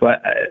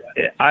 But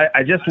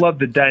I just love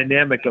the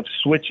dynamic of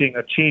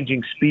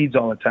changing speeds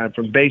all the time.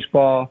 From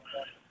baseball,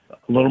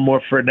 a lot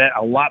more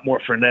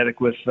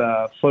frenetic with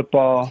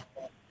football,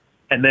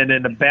 and then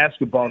in the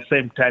basketball,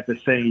 same type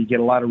of thing. You get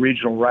a lot of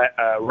regional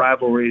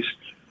rivalries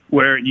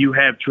where you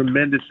have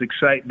tremendous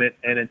excitement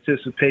and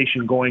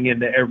anticipation going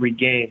into every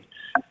game.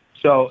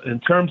 So in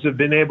terms of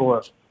being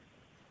able to,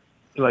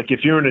 like,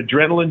 if you're an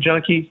adrenaline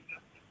junkie,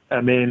 I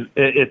mean,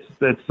 it's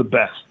the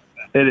best.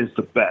 It is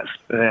the best.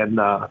 And,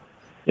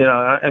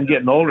 I'm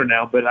getting older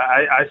now, but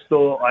I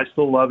still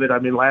love it. I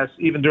mean,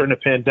 even during the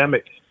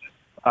pandemic,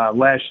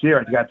 last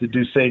year, I got to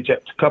do a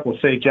couple of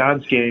St.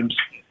 John's games.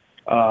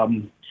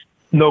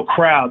 No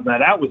crowd. Now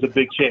that was a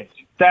big change.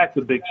 That's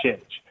a big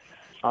change.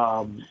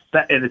 And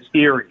it's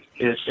eerie.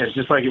 It's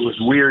just like it was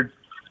weird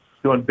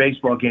doing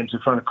baseball games in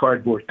front of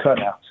cardboard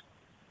cutouts.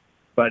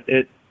 But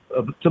it's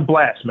a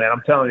blast, man.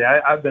 I'm telling you,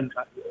 I've been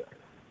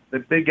the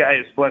big guy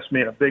has blessed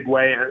me in a big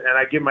way, and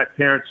I give my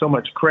parents so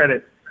much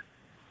credit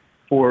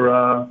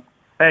for.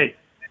 Hey,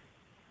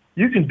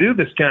 you can do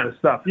this kind of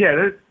stuff.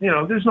 Yeah,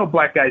 there's no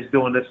black guys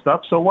doing this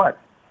stuff. So what?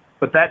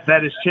 But that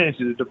has changed.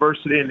 The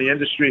diversity in the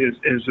industry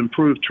has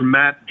improved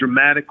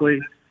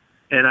dramatically,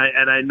 and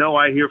I know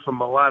I hear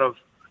from a lot of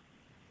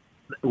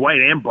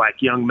white and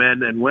black young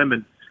men and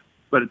women,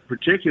 but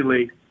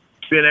particularly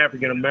being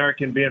African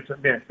American, being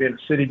a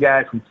city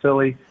guy from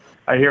Philly,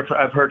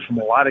 I've heard from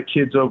a lot of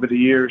kids over the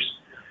years,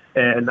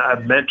 and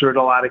I've mentored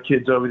a lot of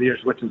kids over the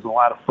years, which is a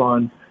lot of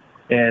fun.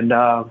 And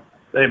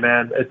hey,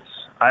 man,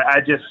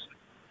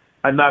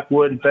 I knock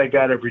wood and thank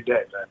God every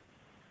day, man.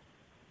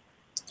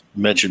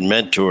 You mentioned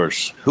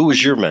mentors. Who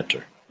was your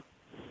mentor?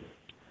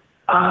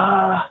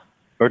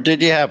 Or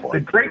did you have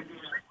one?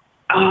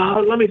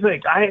 Let me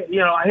think. I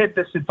had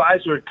this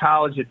advisor at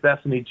college at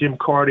Bethany, Jim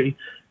Carty.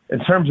 In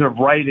terms of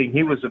writing,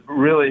 he was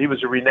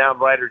a renowned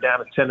writer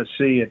down in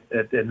Tennessee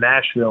in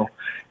Nashville.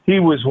 He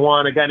was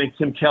one. A guy named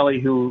Tim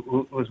Kelly,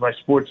 who was my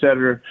sports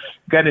editor.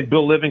 A guy named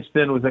Bill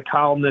Livingston was a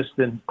columnist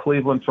in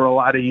Cleveland for a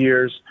lot of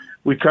years.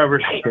 We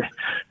covered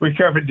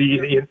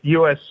the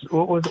U.S.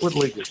 What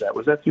league was that?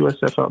 Was that the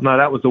USFL? No,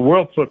 that was the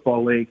World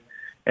Football League.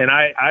 And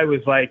I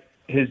was like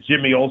his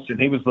Jimmy Olsen.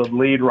 He was the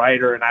lead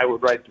writer, and I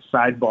would write the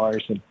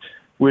sidebars. And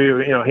he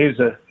was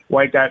a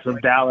white guy from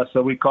Dallas,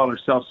 so we called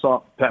ourselves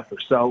Salt and Pepper.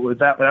 So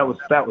that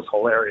was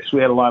hilarious. We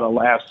had a lot of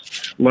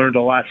laughs, learned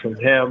a lot from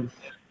him.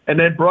 And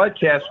then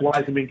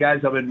broadcast-wise, I mean,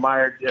 guys I've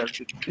admired,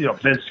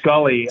 Vince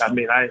Scully. I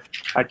mean, I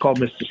called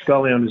Mr.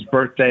 Scully on his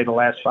birthday the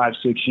last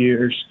 5-6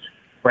 years.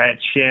 Brad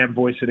Sham,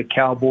 voice of the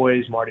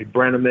Cowboys. Marty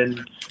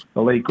Brenneman,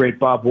 the late, great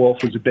Bob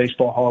Wolf was a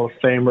Baseball Hall of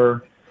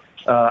Famer.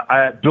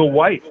 Bill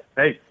White.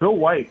 Hey, Bill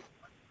White,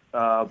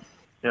 the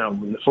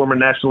former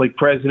National League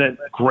president,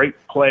 great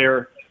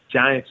player,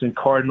 Giants and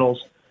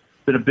Cardinals.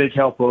 Been a big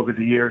help over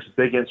the years,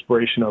 big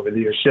inspiration over the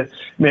years. I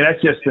mean,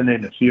 that's just to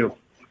name a few.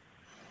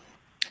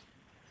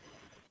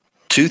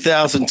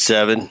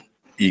 2007,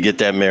 you get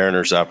that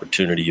Mariners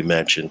opportunity you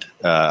mentioned.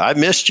 I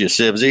missed you,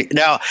 Sibsy.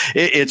 Now,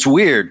 it's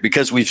weird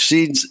because we've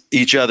seen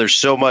each other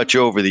so much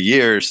over the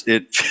years.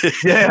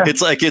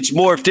 It's like it's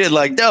morphed in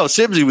like, no,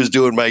 Sibsy was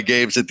doing my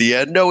games at the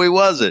end. No, he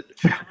wasn't.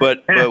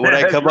 But when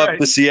I come up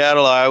to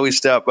Seattle, I always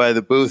stop by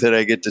the booth and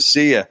I get to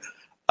see you.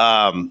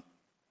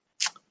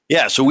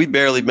 So we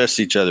barely missed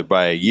each other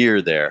by a year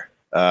there.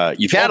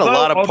 You've had a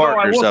lot of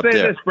partners up there. I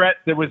will say this, Brett.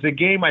 There was a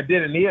game I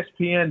did, an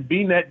ESPN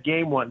BNet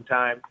game one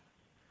time.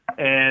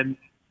 And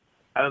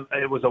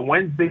it was a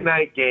Wednesday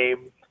night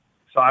game,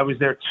 so I was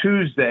there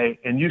Tuesday,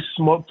 and you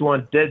smoked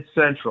one dead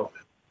central.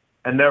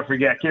 I'll never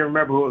forget. I can't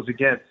remember who it was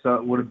against, so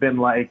it would have been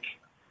like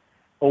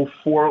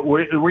 04.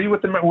 Were you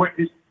with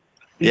the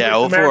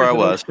Yeah, 04 I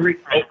was.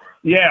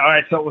 Yeah, all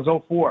right, so it was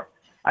 04.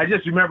 I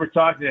just remember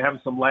talking to you,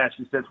 having some laughs.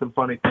 You said some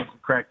funny things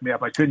that cracked me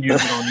up. I couldn't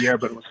use it on the air,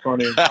 but it was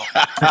funny as hell.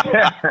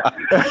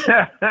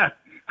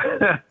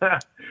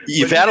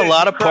 You've had a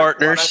lot of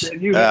partners.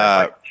 You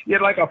had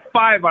like a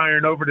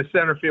 5-iron over the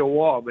center field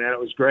wall, man. It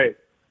was great.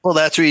 Well,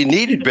 that's what you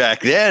needed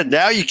back then.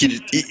 Now you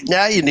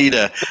need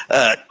a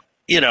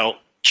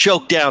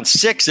choke down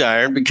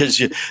 6-iron because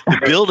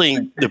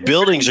the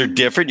buildings are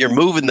different. You're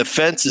moving the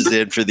fences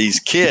in for these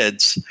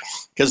kids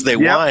because they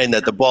whine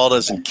that the ball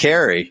doesn't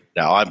carry.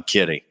 No, I'm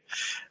kidding.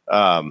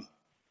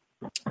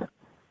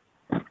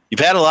 You've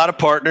had a lot of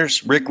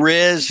partners. Rick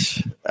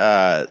Riz,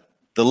 the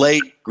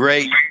late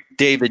great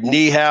David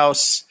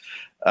Niehaus.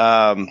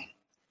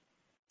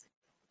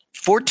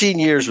 14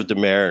 years with the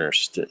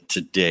Mariners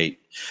to date.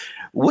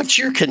 What's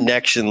your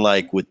connection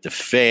like with the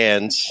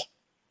fans?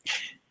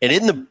 And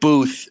in the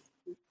booth,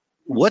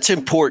 what's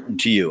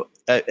important to you?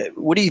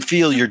 What do you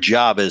feel your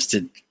job is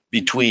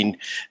between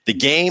the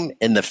game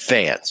and the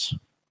fans?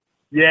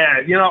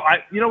 Yeah,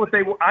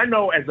 I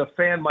know as a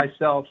fan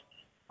myself,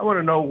 I want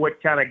to know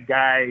what kind of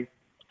guy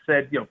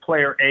said,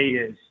 player A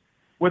is.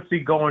 What's he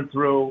going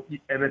through?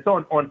 And it's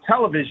on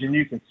television,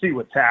 you can see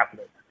what's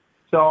happening.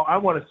 So I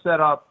want to set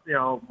up,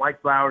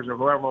 Mike Bowers or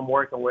whoever I'm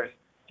working with.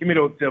 Give me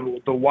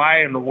the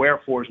why and the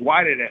wherefores.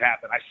 Why did it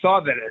happen? I saw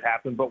that it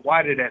happened, but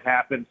why did it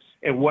happen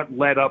and what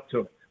led up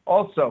to it?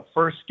 Also,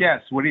 first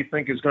guess, what do you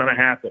think is going to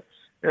happen?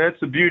 And that's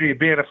the beauty of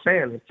being a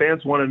fan. The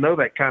fans want to know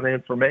that kind of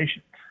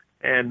information.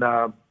 And,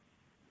 I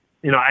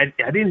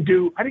didn't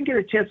get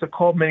a chance to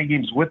call many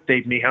games with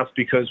Dave Niehaus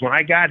because when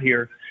I got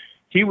here,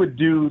 he would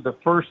do the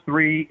first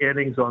 3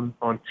 innings on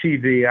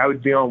TV. I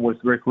would be on with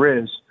Rick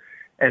Riz.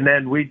 And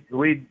then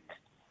we'd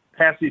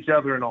pass each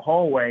other in the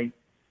hallway,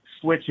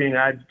 switching.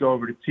 I'd go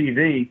over to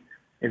TV,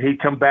 and he'd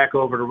come back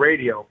over to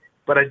radio.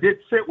 But I did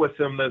sit with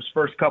him those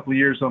first couple of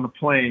years on the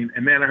plane,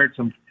 and man, I heard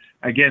some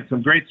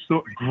great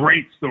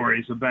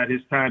stories about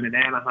his time in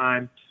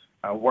Anaheim,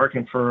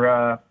 working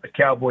for the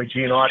Cowboy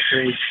Gene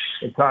Autry,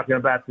 and talking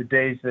about the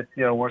days that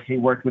where he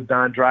worked with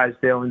Don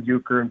Drysdale and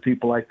Euchre and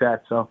people like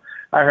that. So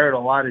I heard a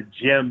lot of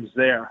gems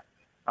there.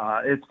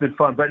 It's been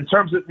fun. But in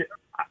terms of,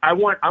 I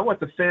want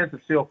the fans to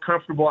feel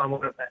comfortable.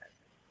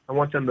 I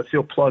want them to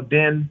feel plugged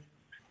in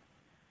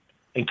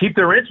and keep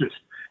their interest.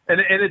 And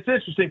it's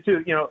interesting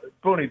too,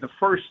 Boone, the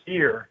first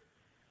year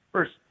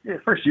or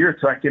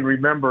two, I can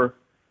remember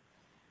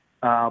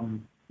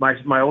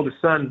my oldest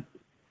son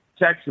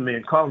texting me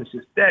and calling me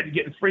and says, "Dad, you're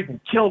getting freaking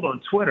killed on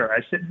Twitter."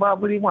 I said, "Well,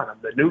 what do you want? I'm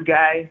the new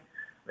guy,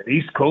 I'm an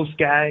East Coast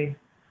guy.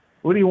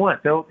 What do you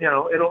want?"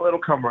 It'll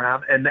come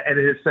around, and it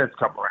has since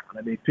come around.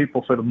 I mean,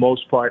 people for the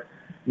most part.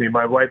 I mean,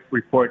 my wife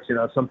reports,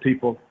 some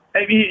people.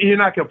 You're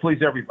not going to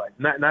please everybody.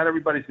 Not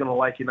everybody's going to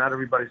like you. Not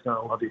everybody's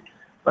going to love you.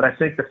 But I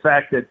think the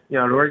fact that the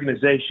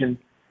organization,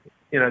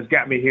 has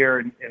got me here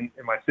in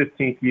my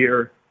 15th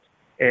year,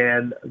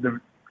 and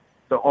the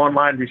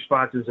online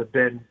responses have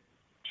been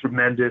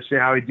tremendous.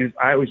 I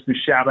always do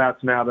shout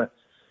outs now to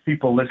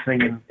people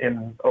listening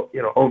in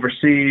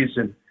overseas,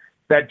 and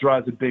that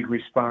draws a big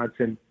response.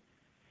 And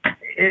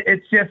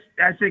it's just,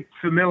 I think,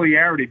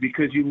 familiarity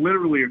because you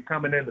literally are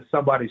coming into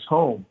somebody's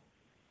home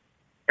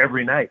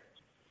every night.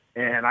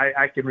 And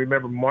I can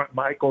remember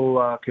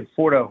Michael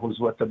Conforto, who's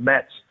with the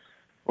Mets,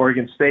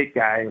 Oregon State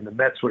guy, and the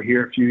Mets were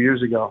here a few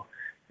years ago.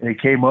 And he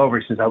came over.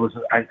 He says, I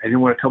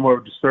didn't want to come over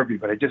to disturb you,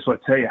 but I just want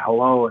to tell you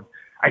hello. And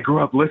I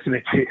grew up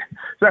listening to you.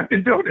 So I've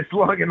been doing this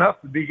long enough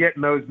to be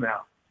getting those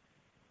now.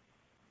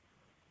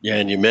 Yeah,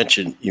 and you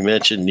mentioned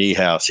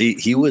Niehaus.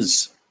 He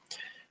was,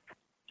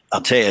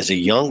 I'll tell you, as a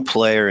young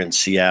player in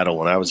Seattle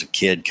when I was a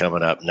kid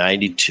coming up,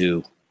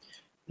 92,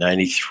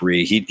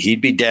 93,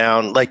 he'd be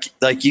down like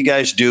you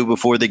guys do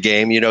before the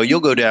game. You'll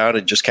go down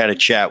and just kind of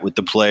chat with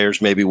the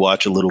players, maybe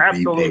watch a little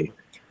Absolutely. BP.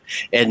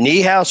 And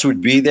Niehaus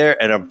would be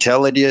there, and I'm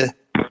telling you,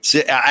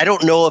 I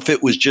don't know if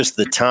it was just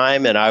the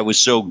time and I was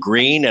so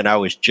green and I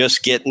was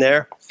just getting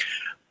there,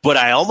 but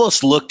I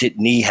almost looked at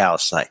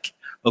Niehaus like,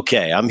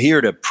 okay, I'm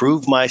here to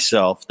prove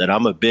myself that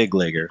I'm a big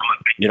leaguer.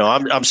 You know,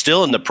 I'm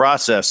still in the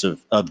process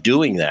of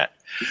doing that.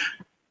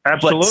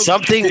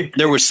 Absolutely. But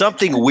there was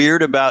something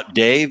weird about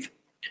Dave.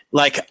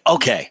 Like,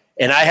 okay,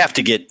 and I have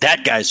to get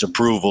that guy's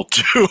approval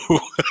too.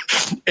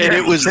 And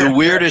it was the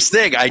weirdest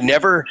thing.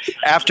 After,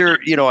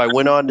 I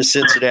went on to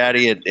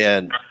Cincinnati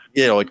and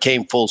it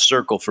came full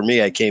circle for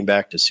me. I came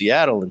back to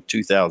Seattle in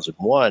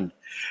 2001,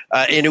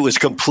 and it was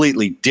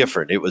completely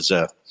different. It was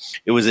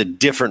a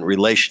different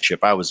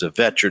relationship. I was a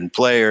veteran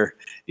player.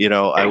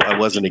 I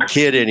wasn't a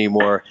kid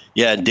anymore.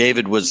 Yeah, and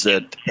David was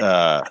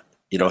that.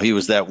 He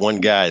was that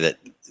one guy that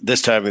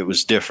this time it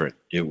was different.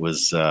 It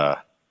was. I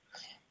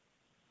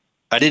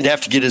didn't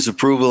have to get his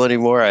approval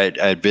anymore.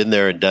 I'd been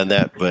there and done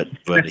that, but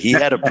he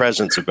had a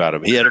presence about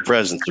him.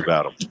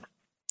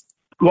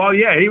 Well,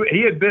 yeah,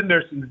 he had been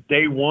there since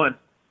day one.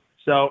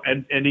 So,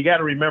 and you got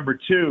to remember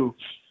too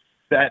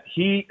that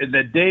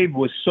Dave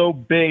was so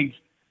big,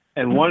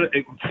 and one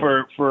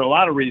for a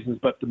lot of reasons,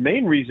 but the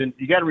main reason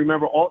you got to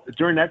remember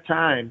during that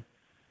time,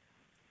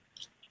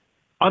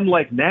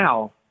 unlike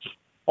now,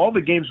 all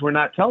the games were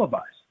not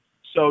televised.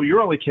 So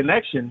your only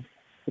connection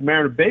to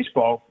Mariner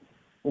baseball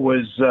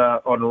was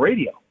on the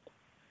radio.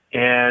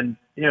 And,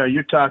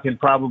 you're talking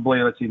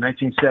probably,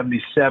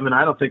 1977.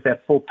 I don't think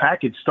that full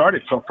package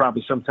started till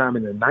probably sometime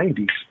in the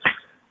 90s.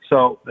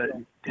 So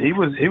he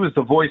was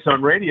the voice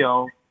on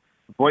radio,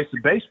 the voice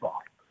of baseball.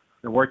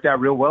 It worked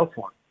out real well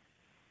for him.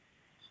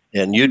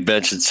 And you'd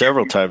mentioned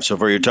several times so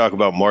far, you're talking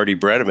about Marty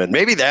Brenneman.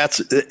 Maybe that's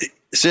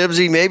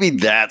Sibsy, maybe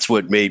that's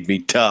what made me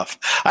tough.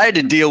 I had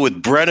to deal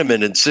with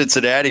Brenneman in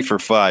Cincinnati for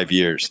 5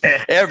 years,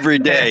 every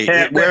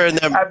day, wearing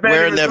them. I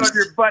bet he was on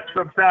your butt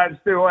sometimes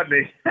too, wasn't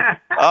he?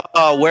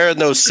 Wearing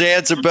those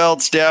Sansa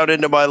belts down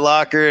into my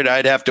locker, and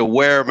I'd have to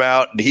wear them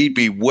out, and he'd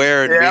be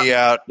wearing me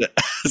out.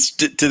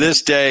 To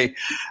this day,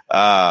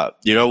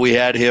 we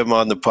had him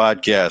on the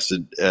podcast,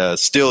 and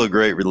still a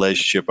great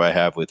relationship I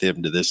have with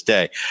him to this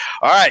day.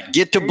 All right,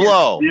 get to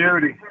Blow.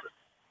 Beauty.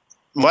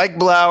 Mike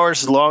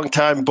Blowers,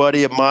 longtime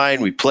buddy of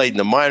mine. We played in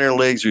the minor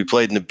leagues. We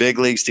played in the big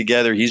leagues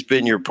together. He's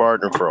been your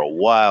partner for a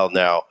while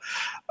now.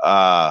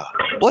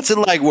 What's it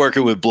like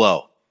working with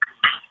Blow?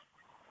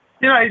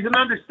 He's an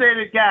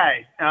understated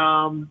guy.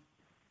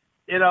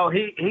 He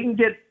can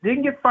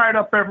get fired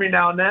up every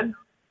now and then,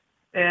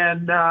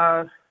 and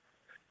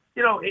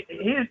he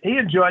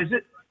enjoys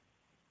it.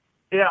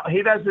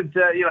 He doesn't.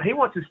 He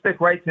wants to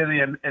stick right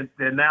to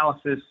the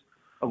analysis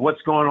of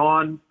what's going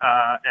on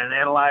and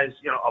analyze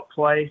a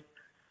play.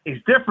 He's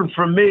different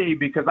from me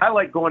because I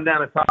like going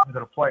down and talking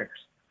to the players,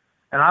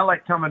 and I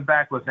like coming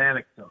back with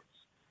anecdotes,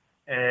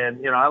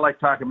 and I like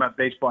talking about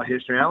baseball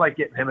history. I like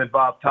getting him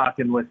involved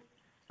talking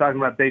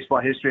about baseball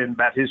history and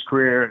about his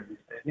career,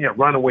 and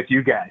running with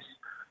you guys,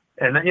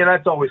 and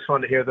that's always fun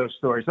to hear those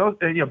stories. Those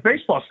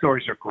baseball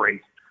stories are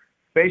great.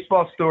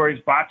 Baseball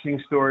stories, boxing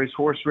stories,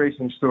 horse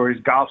racing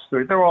stories, golf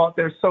stories.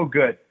 They're so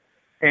good,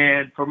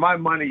 and for my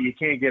money, you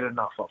can't get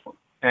enough of them.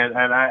 And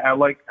I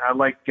like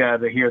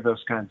to hear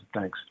those kinds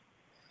of things.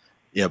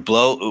 Yeah,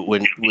 Blow,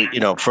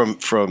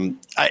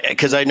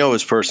 because I know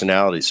his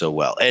personality so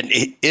well. And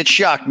it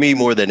shocked me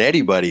more than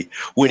anybody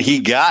when he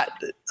got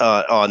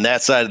on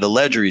that side of the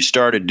ledger. He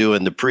started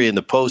doing the pre and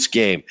the post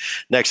game.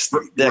 Next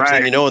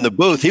thing you know, in the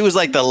booth, he was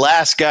like the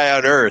last guy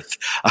on earth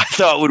I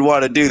thought would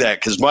want to do that.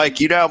 Because Mike,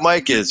 you know how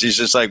Mike is. He's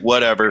just like,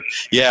 whatever.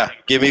 Yeah,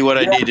 give me what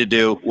I need to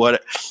do.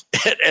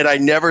 And I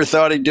never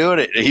thought he'd do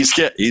it.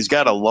 He's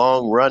got a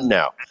long run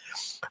now.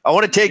 I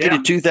want to take you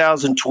to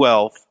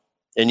 2012.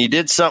 And you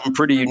did something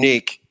pretty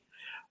unique.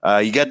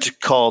 You got to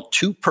call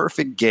 2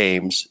 perfect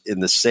games in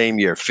the same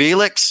year.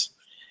 Felix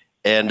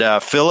and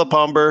Philip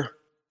Humber.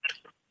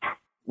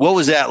 What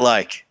was that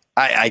like?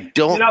 I've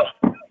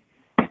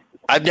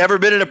never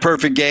been in a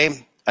perfect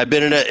game. I've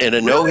been in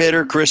a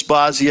no-hitter, Chris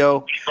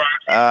Bosio.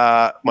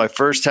 My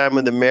first time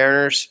with the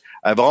Mariners.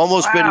 I've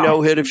almost been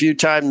no-hit a few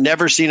times.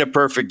 Never seen a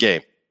perfect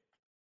game.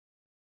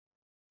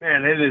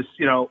 Man, it is,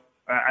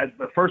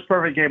 the first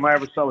perfect game I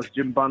ever saw was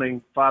Jim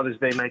Bunning, Father's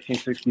Day,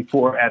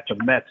 1964, at the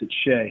Mets at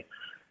Shea.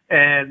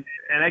 And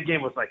that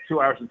game was like 2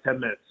 hours and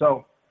 10 minutes.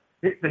 So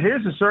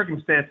here's the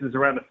circumstances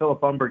around the Philip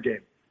Humber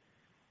game.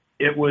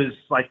 It was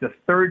like the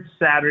third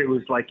Saturday. It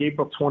was like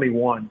April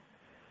 21.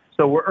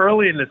 So we're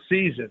early in the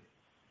season.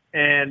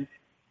 And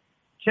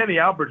Kenny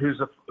Albert,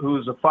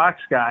 who's a Fox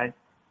guy,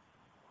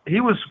 he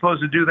was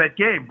supposed to do that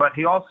game. But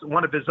he also,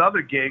 one of his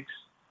other gigs,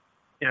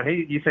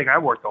 you think I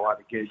worked a lot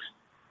of gigs.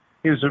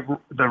 He was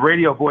the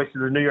radio voice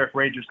of the New York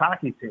Rangers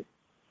hockey team.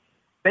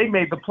 They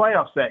made the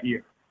playoffs that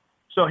year,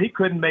 so he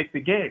couldn't make the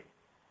game.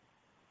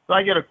 So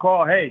I get a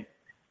call, hey,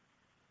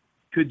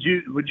 would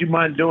you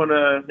mind doing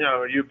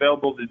are you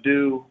available to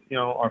do,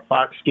 our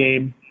Fox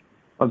game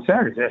on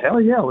Saturday? I said,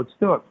 hell yeah, let's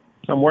do it.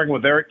 So I'm working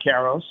with Eric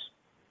Karros.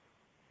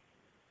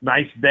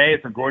 Nice day.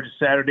 It's a gorgeous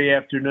Saturday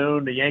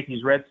afternoon. The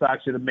Yankees-Red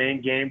Sox are the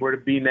main game. We're to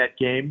be in that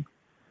game.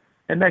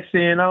 And next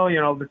thing you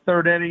know, the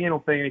third inning, you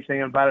don't think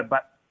anything about it.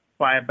 But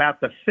by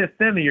about the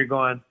fifth inning, you're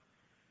going,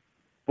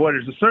 boy,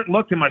 there's a certain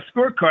look in my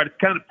scorecard. It's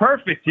kind of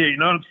perfect here. You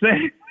know what I'm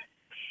saying?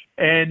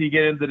 And you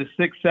get into the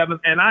sixth,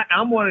 seventh. And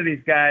I'm one of these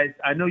guys.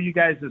 I know you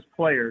guys as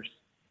players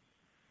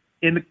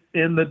in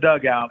the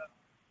dugout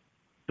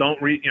don't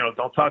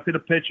talk to the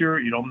pitcher.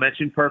 You don't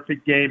mention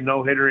perfect game,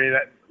 no hitter. Any of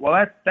that.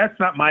 Well, that's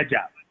not my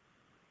job.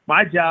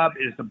 My job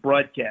is to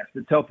broadcast,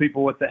 to tell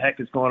people what the heck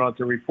is going on,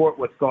 to report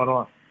what's going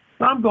on.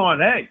 So I'm going,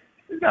 hey,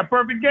 he's got a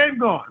perfect game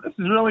going. This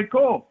is really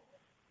cool.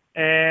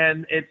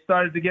 And it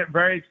started to get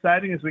very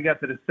exciting as we got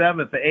to the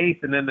seventh, the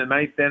eighth, and then the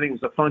ninth inning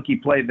was a funky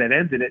play that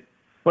ended it.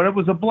 But it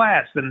was a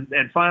blast. And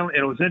finally,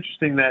 it was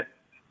interesting that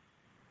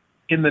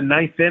in the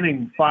ninth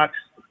inning, Fox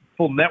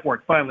Full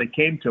Network finally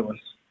came to us,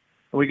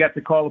 and we got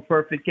to call a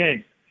perfect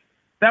game.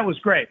 That was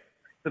great.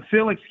 The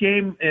Felix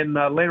game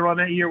later on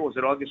that year, was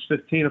it August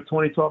 15 of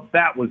 2012?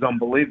 That was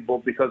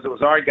unbelievable because it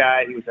was our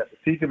guy. He was at the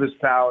peak of his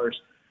powers.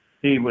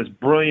 He was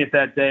brilliant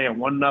that day, a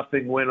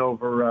 1-0 win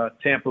over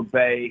Tampa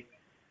Bay.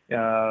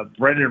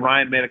 Brendan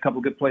Ryan made a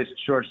couple good plays at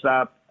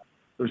shortstop.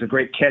 There was a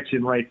great catch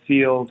in right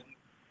field.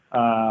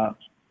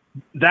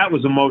 That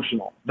was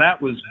emotional.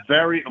 That was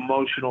very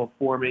emotional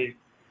for me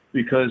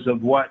because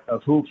of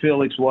who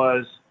Felix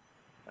was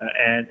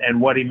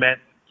and what he meant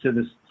to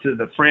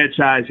the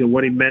franchise and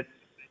what he meant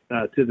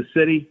to the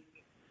city.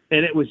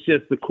 And it was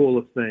just the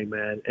coolest thing,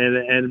 man.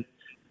 And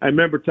I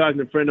remember talking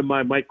to a friend of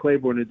mine, Mike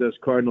Claiborne, who does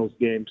Cardinals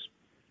games.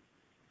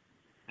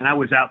 And I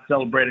was out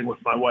celebrating with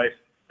my wife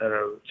at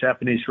a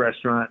Japanese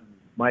restaurant.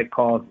 Mike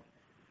called,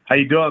 "How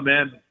you doing,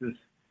 man?" I says,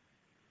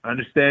 "I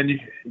understand you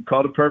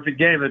called a perfect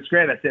game. That's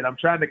great." I said, "I'm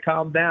trying to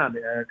calm down.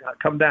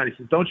 Come down." He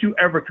says, "Don't you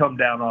ever come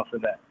down off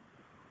of that.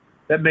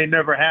 That may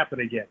never happen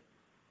again."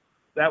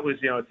 That was,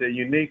 it's a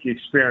unique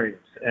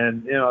experience.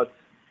 And, it's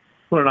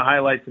one of the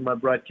highlights of my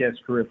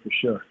broadcast career for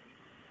sure.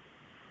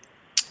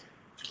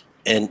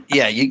 And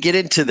yeah, you get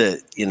into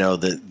the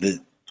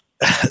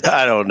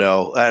I don't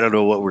know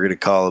what we're going to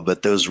call it,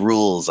 but those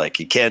rules,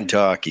 like you can't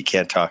talk.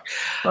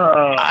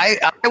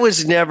 I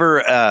was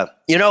never,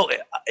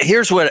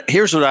 here's what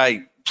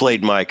I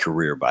played my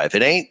career by. If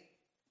it ain't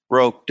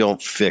broke,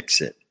 don't fix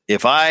it.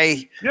 If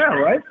I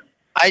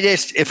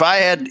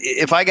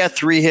got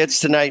 3 hits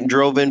tonight and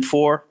drove in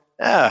 4,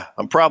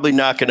 I'm probably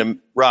not going to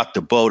rock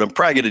the boat. I'm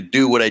probably going to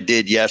do what I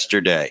did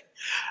yesterday.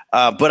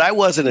 But I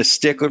wasn't a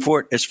stickler for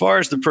it. As far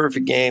as the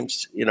perfect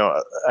games,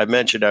 I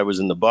mentioned I was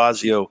in the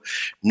Bosio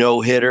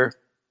no-hitter. If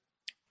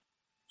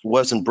it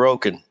wasn't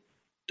broken,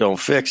 don't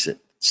fix it.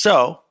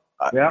 So,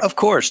 of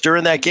course,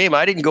 during that game,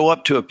 I didn't go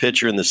up to a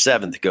pitcher in the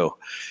 7th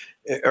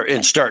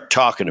and start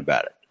talking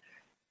about it.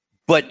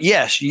 But,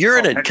 yes, you're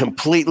in a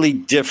completely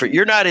different –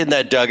 you're not in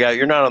that dugout.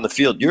 You're not on the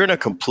field. You're in a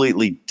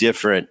completely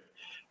different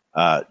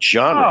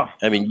genre.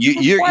 I mean,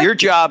 your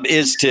job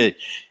is to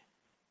 –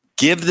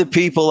 give the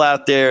people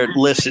out there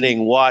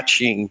listening,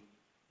 watching,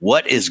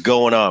 what is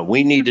going on.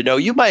 We need to know.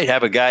 You might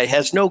have a guy who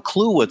has no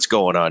clue what's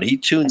going on. He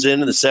tunes in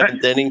the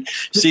 7th inning,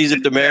 sees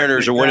if the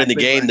Mariners are winning the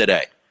game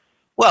today.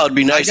 Well, it'd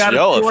be nice to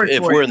know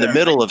if we're in the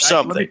middle of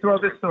something. Let me throw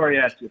this story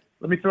at you.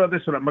 Let me throw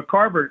this one up.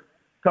 McCarver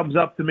comes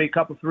up to me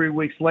a 3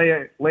 weeks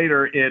later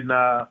in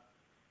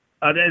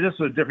this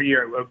was a different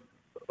year. What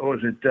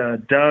was it?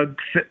 Doug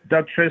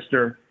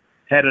Fister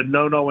had a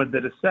no-no into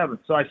the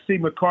 7th. So I see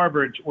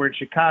McCarver. We're in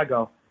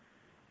Chicago.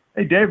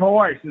 "Hey, Dave, how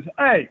are you?" He says,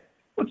 "Hey,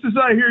 what's this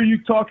I hear you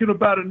talking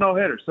about a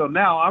no-hitter?" So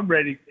now I'm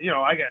ready.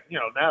 I got,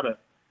 now the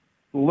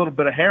little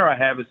bit of hair I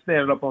have is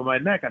standing up on my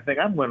neck. I think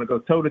I'm going to go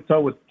toe-to-toe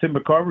with Tim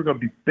McCarver. We're going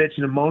to be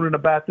bitching and moaning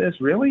about this.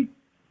 Really?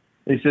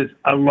 He says,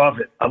 "I love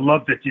it. I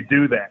love that you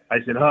do that."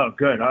 I said, "Oh,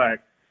 good. All right."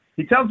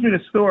 He tells me the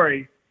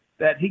story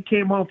that he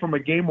came home from a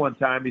game one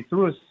time. He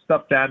threw his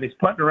stuff down. He's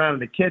putting around in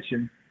the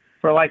kitchen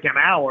for like an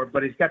hour,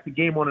 but he's got the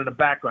game on in the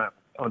background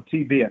on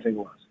TV, I think it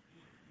was.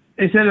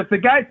 He said, if the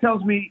guy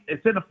tells me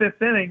it's in the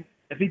 5th inning,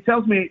 if he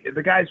tells me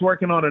the guy's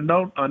working on a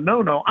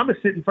no-no, I'm going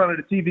to sit in front of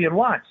the TV and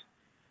watch.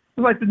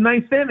 It was like the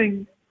 9th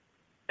inning,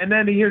 and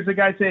then he hears the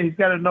guy say he's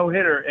got a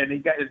no-hitter,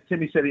 and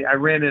Timmy said, I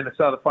ran in and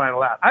saw the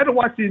final out. I had to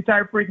watch the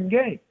entire freaking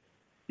game.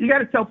 You got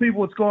to tell people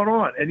what's going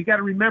on, and you got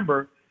to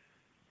remember,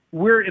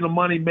 we're in a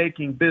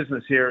money-making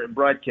business here in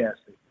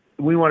broadcasting.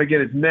 We want to get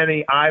as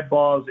many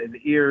eyeballs and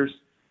ears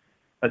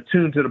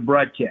attuned to the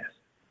broadcast.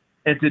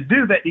 And to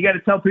do that, you got to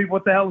tell people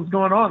what the hell is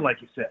going on,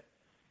 like you said.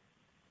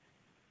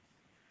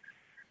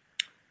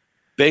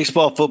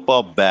 Baseball,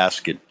 football,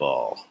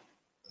 basketball.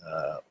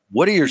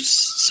 What are your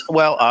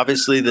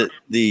obviously the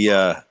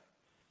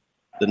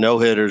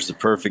no-hitters, the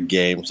perfect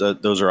games.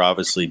 Those are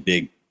obviously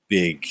big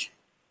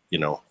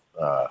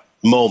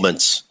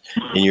moments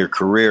in your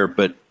career.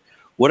 But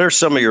what are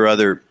some of your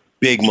other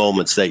big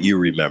moments that you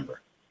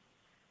remember?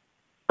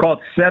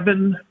 Called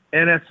 7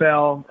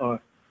 NFL.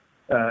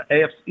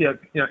 AFC,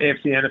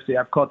 AFC, NFC.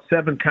 I've called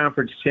 7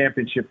 conference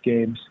championship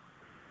games.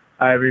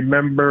 I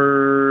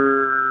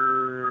remember,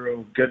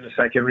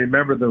 I can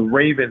remember the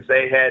Ravens.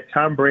 They had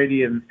Tom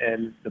Brady and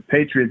the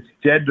Patriots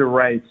dead to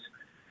rights,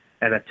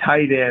 and a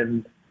tight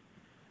end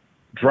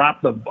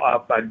dropped a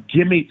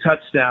gimme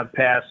touchdown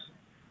pass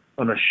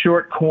on a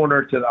short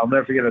corner I'll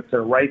never forget it, to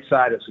the right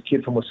side. As a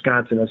kid from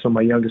Wisconsin, that's where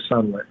my youngest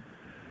son went.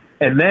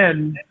 And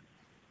then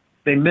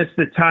they missed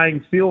the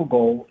tying field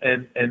goal,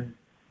 and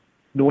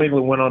New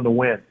England went on to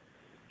win.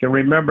 I can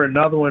remember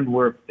another one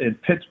where in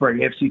Pittsburgh,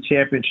 AFC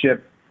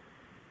Championship,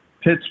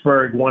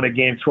 Pittsburgh won a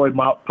game. Troy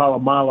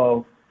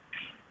Polamalu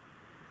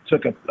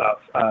took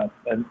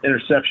an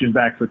interception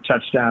back for a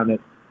touchdown that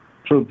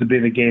proved to be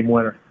the game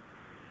winner.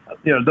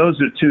 Those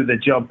are two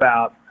that jump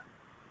out.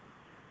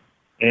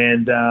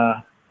 And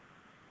I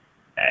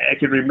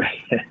can remember,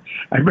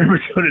 I remember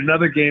doing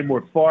another game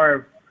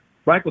where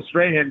Michael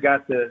Strahan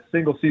got the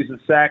single-season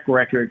sack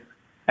record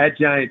at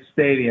Giants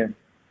Stadium,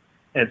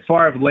 and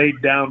Favre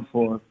laid down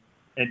for him,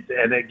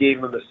 and they gave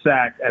him the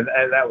sack, and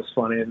that was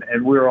funny.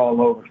 And we were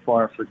all over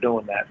Favre for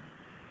doing that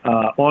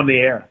on the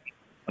air.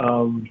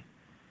 Oh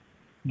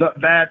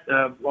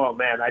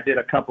man, I did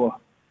a couple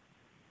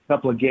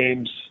of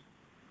games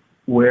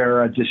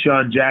where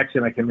Deshaun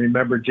Jackson, I can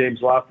remember James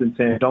Lofton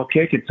saying, "Don't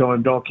kick it to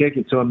him, don't kick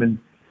it to him," and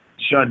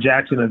Deshaun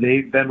Jackson,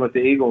 then with the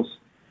Eagles,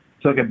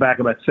 took it back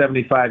about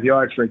 75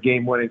 yards for a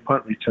game-winning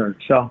punt return.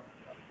 So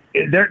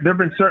there have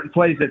been certain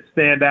plays that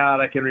stand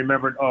out. I can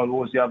remember, what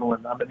was the other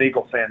one? I'm an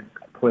Eagle fan,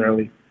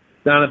 clearly.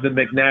 Donovan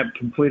McNabb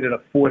completed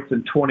a 4th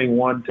and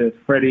 21 to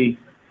Freddie,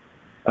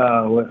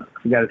 I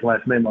forgot his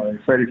last name already,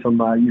 Freddie from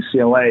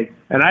UCLA.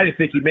 And I didn't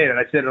think he made it.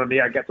 I said it on the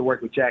air. I got to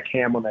work with Jack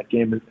Ham on that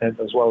game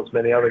as well as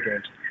many other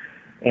games.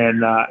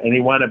 And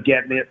he wound up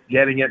getting it,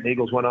 and the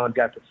Eagles went on,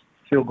 got the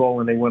field goal,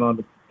 and they went on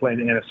to play in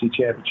the NFC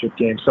Championship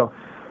game. So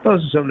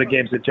those are some of the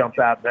games that jump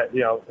out that,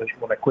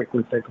 when I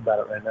quickly think about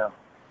it right now.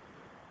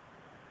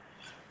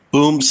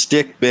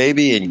 Boomstick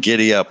Baby and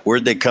Giddy Up.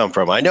 Where'd they come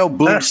from? I know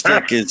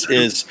Boomstick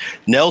is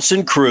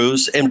Nelson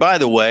Cruz. And by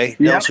the way,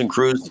 Nelson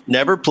Cruz,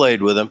 never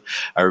played with him.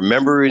 I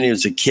remember when he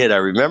was a kid. I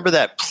remember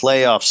that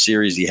playoff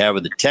series he had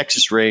with the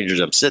Texas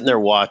Rangers. I'm sitting there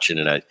watching,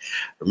 and I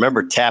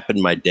remember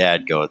tapping my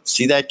dad going,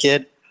 "See that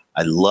kid?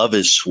 I love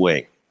his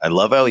swing. I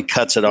love how he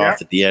cuts it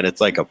off at the end. It's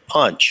like a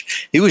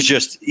punch." He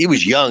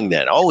was young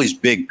then, always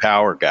big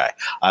power guy.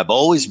 I've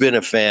always been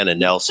a fan of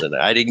Nelson.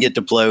 I didn't get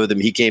to play with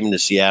him. He came into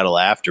Seattle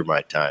after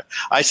my time.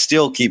 I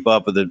still keep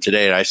up with him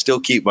today, and I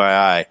still keep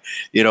my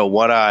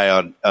one eye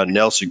on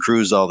Nelson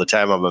Cruz all the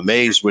time. I'm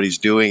amazed what he's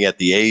doing at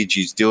the age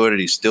he's doing it.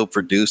 He's still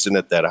producing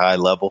at that high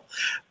level.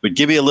 But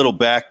give me a little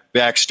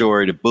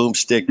backstory to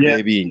Boomstick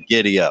Baby and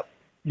Giddy Up.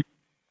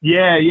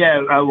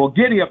 Yeah. Well,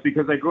 Giddy Up,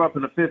 because I grew up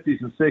in the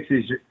 50s and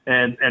 60s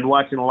and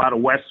watching a lot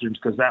of Westerns,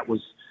 because that was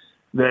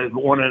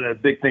one of the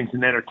big things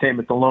in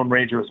entertainment. The Lone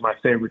Ranger was my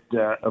favorite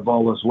of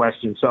all those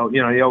Westerns. So,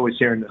 you always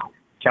hearing the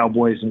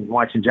Cowboys and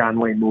watching John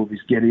Wayne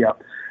movies, Giddy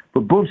Up.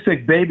 But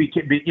Boomstick Baby,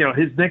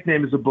 his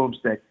nickname is a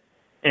boomstick.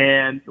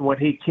 And when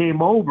he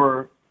came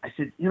over, I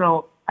said,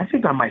 I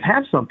think I might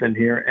have something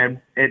here.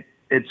 And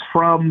it's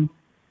from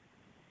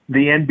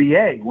the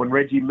NBA when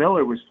Reggie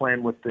Miller was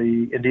playing with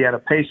the Indiana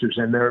Pacers,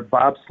 and there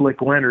Bob Slick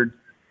Leonard,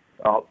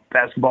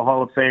 basketball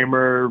Hall of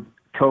Famer,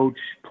 coach,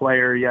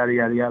 player, yada,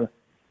 yada, yada.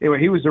 Anyway,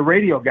 he was a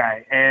radio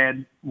guy,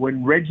 and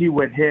when Reggie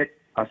would hit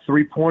a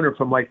three-pointer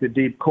from like the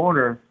deep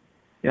corner,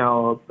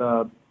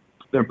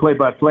 their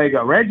play-by-play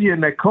go, "Reggie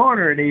in the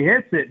corner," and he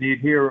hits it, and you'd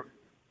hear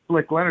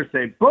Slick Leonard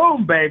say,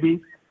 "Boom, baby."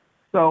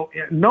 So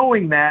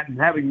knowing that and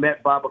having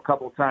met Bob a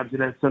couple of times, and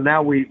then so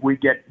now we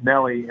get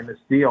Nelly in this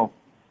deal.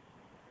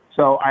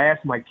 So I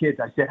asked my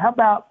kids, I said, "How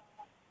about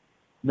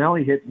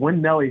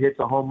when Nelly hits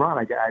a home run,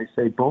 I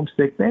say,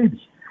 Boomstick Baby."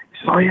 He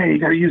said, "Oh, yeah, you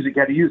got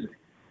to use it.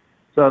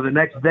 So the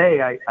next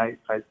day I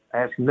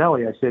asked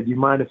Nelly, I said, "Do you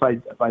mind if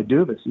I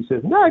do this?" He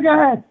says, "No, go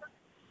ahead."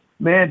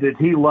 Man, did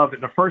he love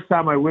it. The first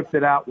time I whipped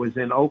it out was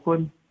in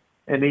Oakland,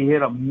 and he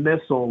hit a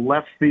missile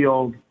left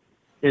field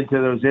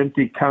into those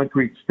empty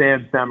concrete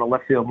stands down the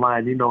left field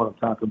line. You know what I'm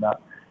talking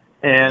about.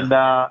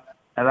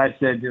 And I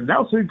said,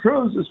 "Nelson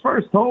Cruz's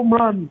first home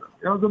run,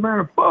 the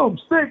man, boom,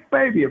 stick,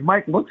 baby." And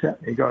Mike looks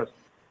at me. He goes,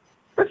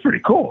 "That's pretty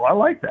cool. I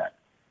like that."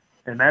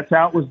 And that's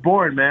how it was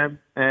born, man.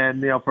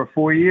 And, for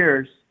 4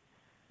 years,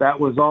 that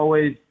was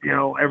always,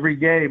 every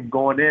game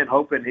going in,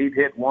 hoping he'd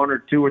hit 1 or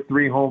 2 or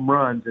 3 home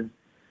runs. And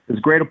as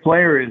great a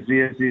player as he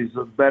is, he's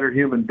a better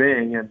human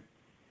being. And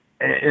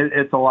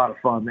it's a lot of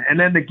fun. And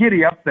then the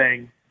Giddy Up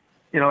thing,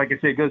 like I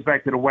say, it goes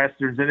back to the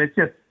Westerns. And it's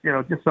just,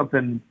 just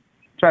something,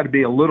 try to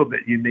be a little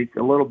bit unique,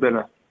 throw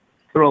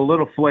a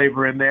little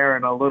flavor in there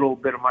and a little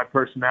bit of my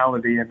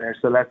personality in there.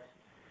 So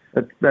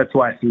that's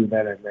why I threw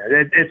that in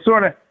there. It's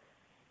sort of,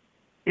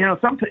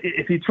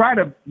 if you try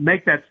to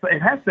make that,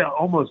 it has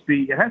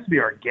to be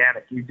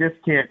organic. You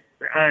just can't,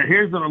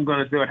 here's what I'm going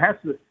to do.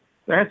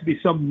 There has to be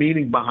some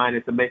meaning behind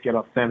it to make it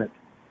authentic.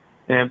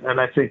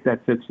 And I think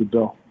that fits the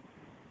bill.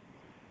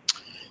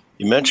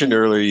 You mentioned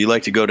earlier you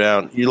like to go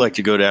down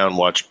and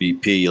watch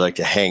BP. You like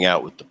to hang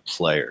out with the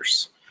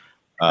players.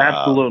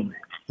 Absolutely.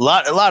 A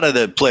lot of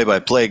the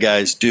play-by-play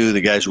guys do. The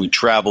guys we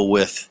travel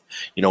with,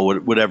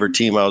 whatever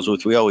team I was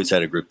with, we always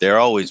had a group. They're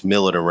always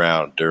milling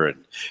around during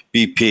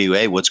BP.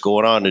 Hey, what's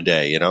going on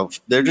today?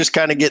 They're just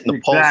kind of getting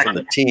the pulse from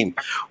the team.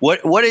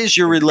 What is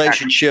your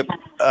relationship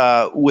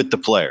with the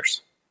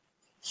players?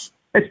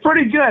 It's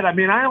pretty good. I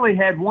mean, I only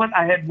had one.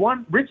 I had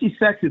one. Richie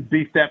Sexton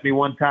beefed at me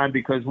one time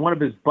because one of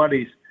his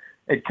buddies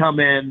had come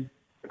in,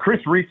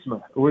 Chris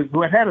Rietzma,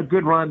 who had a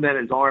good run, then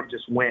his arm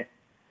just went.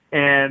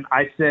 And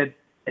I said,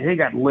 he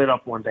got lit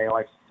up one day,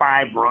 like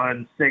 5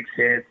 runs, 6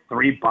 hits,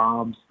 3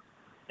 bombs.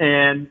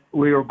 And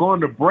we were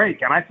going to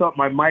break, and I thought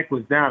my mic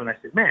was down. And I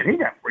said, man, he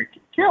got freaking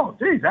killed.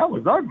 Geez, that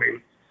was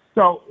ugly.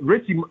 So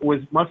Richie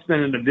must have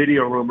been in the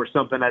video room or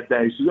something that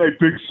day. He says, hey,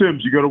 Big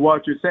Sims, you got to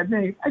watch it. I said,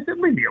 hey. I said,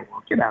 leave me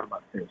alone. Get out of my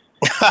face.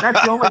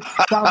 That's the only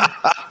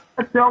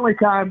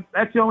time.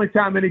 That's the only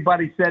time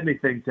anybody said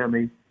anything to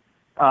me.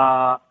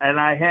 And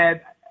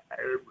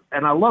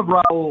I love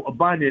Raul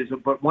Ibanez,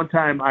 but one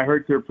time I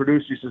heard their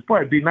producer, he says, boy,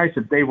 it'd be nice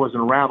if Dave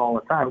wasn't around all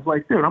the time. I was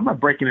like, dude, I'm not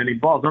breaking any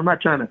balls. I'm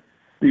not trying to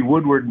be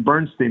Woodward and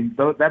Bernstein.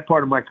 That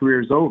part of my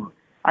career is over.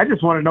 I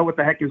just want to know what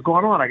the heck is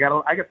going on. I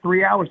got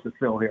 3 hours to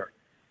fill here.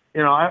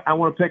 You know, I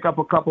want to pick up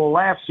a couple of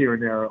laughs here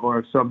and there,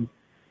 or some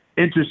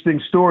interesting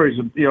stories,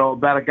 you know,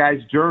 about a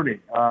guy's journey,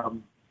 a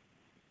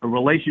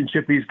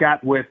relationship he's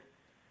got with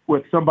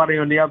somebody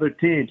on the other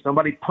team,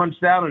 somebody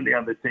punched out on the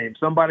other team,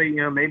 somebody, you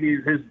know,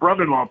 maybe his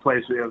brother-in-law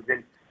plays with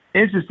him.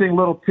 Interesting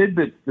little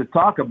tidbits to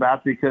talk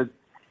about, because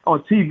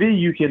on TV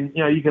you can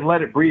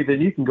let it breathe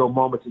and you can go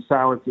moments of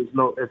silence. It's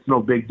no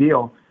big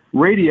deal.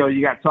 Radio,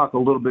 you got to talk a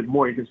little bit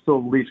more. You can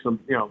still leave some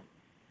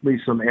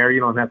air. You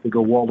don't have to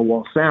go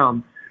wall-to-wall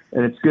sound.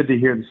 And it's good to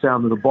hear the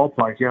sound of the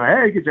ballpark. You know,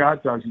 hey, get your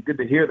hot dogs. It's good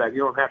to hear that. You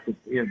don't have to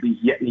be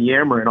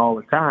yammering all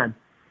the time.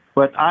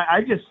 But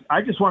I just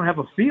want to have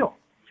a feel.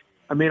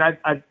 I mean, I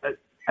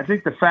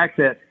think the fact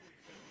that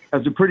I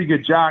was a pretty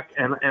good jock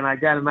and I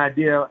got an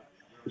idea,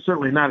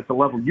 certainly not at the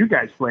level you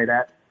guys played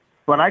at,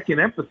 but I can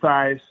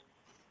empathize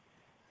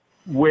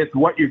with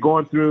what you're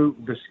going through,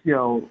 the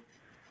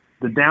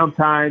down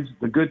times,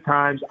 the good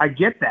times. I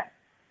get that.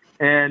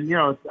 And, you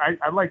know,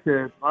 I like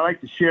to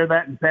share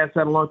that and pass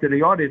that along to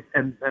the audience.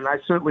 And I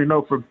certainly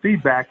know from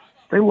feedback,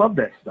 they love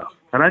that stuff.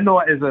 And I know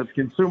as a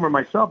consumer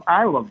myself,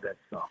 I love that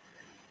stuff.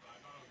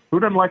 Who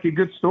doesn't like a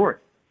good story?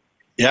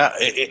 Yeah,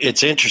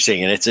 it's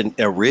interesting, and it's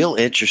a real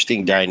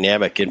interesting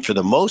dynamic. And for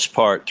the most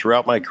part,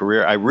 throughout my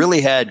career, I really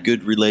had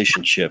good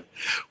relationship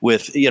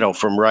with, you know,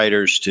 from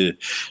writers to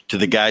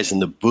the guys in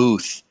the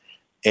booth.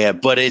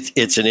 But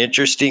it's an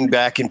interesting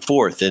back and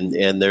forth,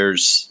 and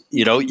there's,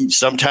 you know,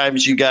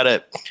 sometimes you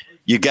gotta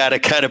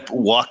kind of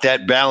walk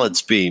that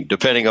balance beam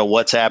depending on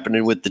what's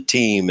happening with the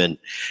team. And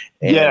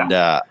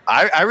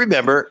I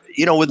remember,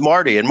 you know, with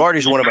Marty, and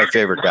Marty's one of my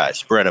favorite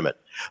guys, Brenneman.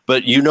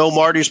 But you know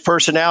Marty's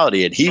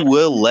personality, and he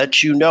will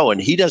let you know, and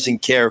he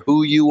doesn't care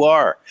who you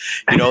are.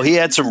 You know, he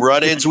had some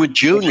run-ins with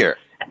Junior,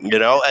 you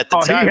know, at the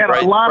time. He had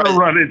a lot of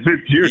run-ins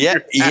with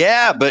Junior.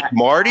 Yeah, but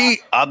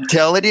Marty, I'm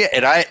telling you,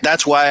 and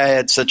that's why I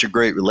had such a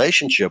great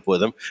relationship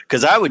with him,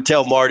 because I would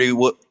tell Marty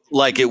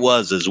like it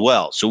was as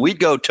well. So we'd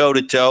go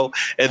toe-to-toe,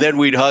 and then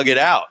we'd hug it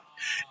out.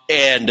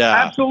 And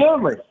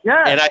absolutely,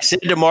 yeah. And I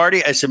said to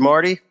Marty,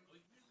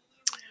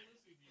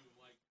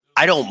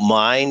 I don't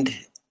mind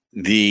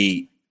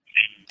if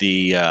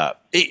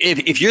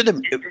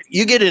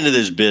you get into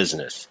this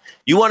business,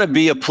 you want to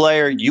be a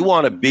player, you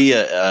want to be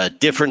a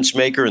difference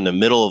maker in the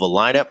middle of a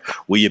lineup,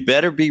 well, you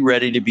better be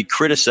ready to be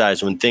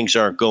criticized when things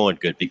aren't going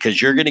good,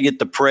 because you're going to get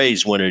the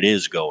praise when it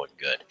is going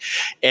good.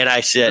 And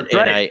I said,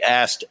 and I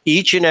asked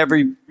each and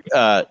every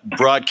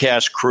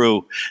broadcast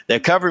crew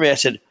that covered me, I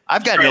said,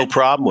 I've got no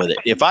problem with it.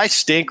 If I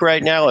stink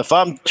right now, if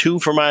I'm 2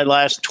 for my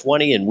last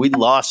 20 and we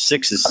lost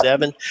 6 or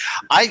 7,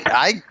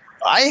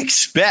 I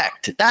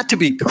expect not to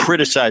be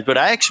criticized, but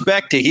I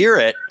expect to hear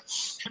it.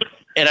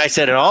 And I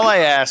said, and all I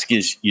ask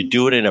is you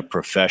do it in a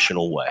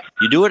professional way.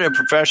 You do it in a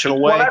professional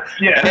way.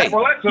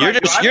 You're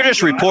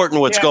just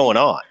reporting what's going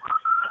on.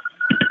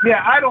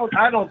 Yeah, I don't.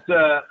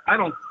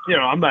 You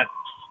know, I'm not.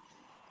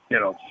 You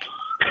know,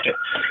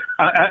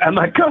 I'm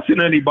not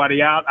cussing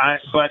anybody out.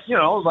 But you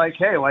know, like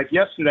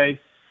yesterday,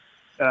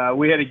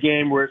 we had a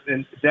game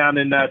down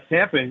in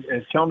Tampa, and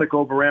Kelnick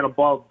overran a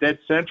ball dead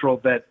central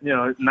that, you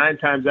know, 9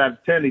 times out of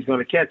 10 he's going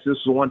to catch. This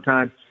was one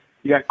time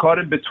he got caught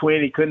in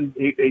between. He couldn't.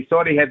 He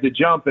thought he had to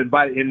jump, and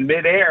in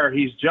midair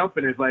he's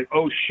jumping. It's like,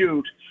 oh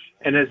shoot!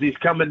 And as he's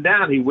coming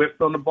down, he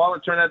whiffed on the ball.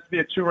 It turned out to be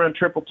a 2-run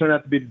triple. Turned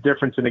out to be the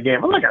difference in the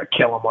game. I'm not going to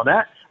kill him on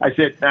that. I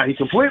said, now he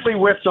completely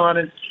whiffed on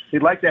it.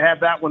 He'd like to have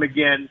that one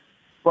again,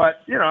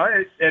 but you know,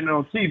 and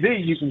on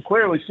TV you can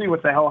clearly see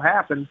what the hell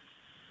happened.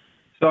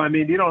 So, I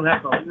mean, you don't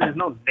have there's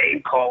no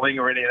name calling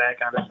or any of that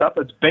kind of stuff.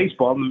 It's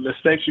baseball, and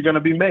mistakes are going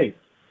to be made.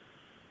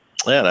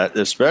 Yeah,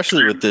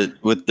 especially with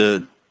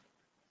the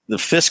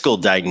fiscal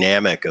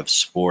dynamic of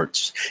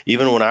sports.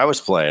 Even when I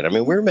was playing, I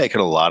mean, we were making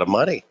a lot of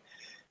money.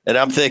 And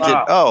I'm thinking,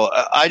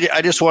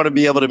 I just want to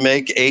be able to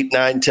make 8,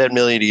 9, 10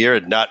 million a year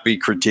and not be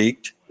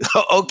critiqued.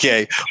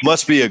 Okay,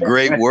 must be a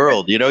great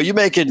world. You know,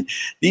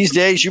 these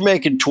days you're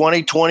making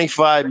 $20,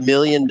 $25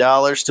 million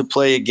to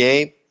play a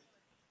game.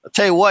 I'll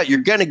tell you what, you're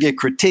going to get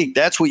critiqued.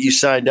 That's what you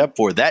signed up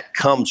for. That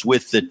comes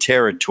with the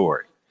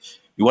territory.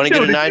 You want to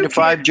get a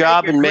 9-to-5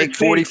 job and make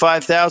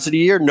 $45,000 a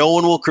year? No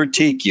one will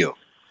critique you.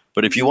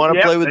 But if you want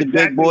to play with the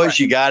big boys,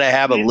 you got to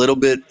have a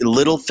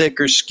little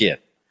thicker skin.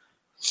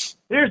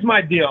 here's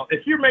my deal.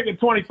 If you're making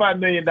 $25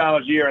 million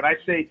a year and I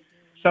say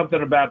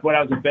something about what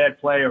I was a bad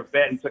player,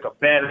 he took a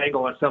bad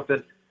angle or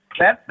something,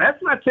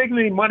 that's not taking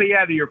any money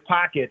out of your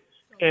pocket,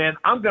 and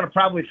I'm going to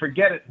probably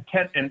forget it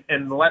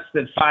in less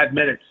than 5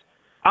 minutes.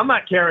 I'm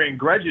not carrying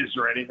grudges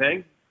or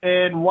anything.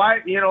 And why,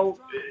 dude,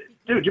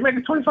 you're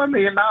making $25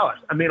 million.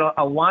 I mean,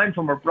 a line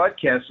from a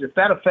broadcast, if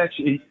that affects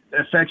you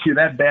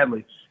that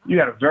badly, you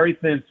got a very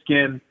thin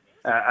skin,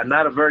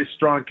 not a very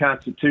strong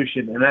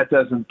constitution, and that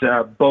doesn't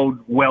bode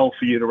well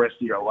for you the rest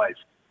of your life.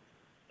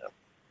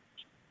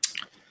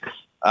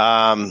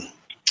 All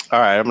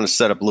right, I'm going to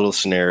set up a little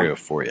scenario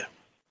for you.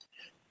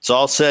 It's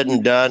all said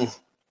and done.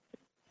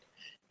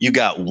 You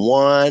got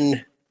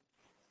one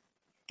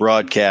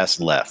broadcast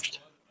left.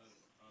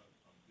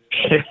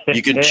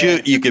 You can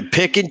choose. You can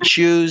pick and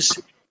choose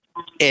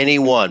any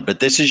one, but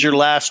this is your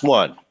last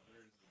one.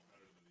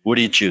 What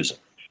are you choosing?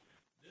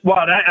 Well,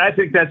 I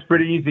think that's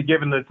pretty easy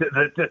given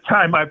the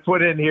time I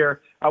put in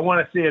here. I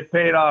want to see it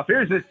paid off.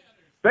 Here's this: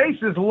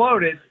 bases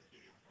loaded,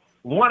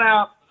 1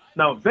 out.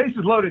 No,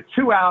 bases loaded,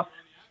 2 outs.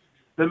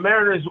 The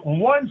Mariners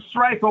 1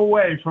 strike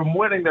away from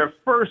winning their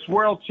first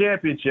World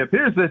Championship.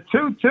 Here's the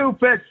 2-2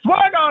 pitch.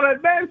 Swung on a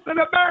base, and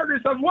the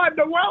Mariners have won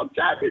the World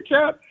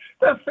Championship.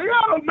 The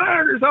Seattle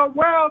Mariners are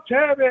world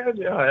champions.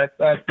 Yeah,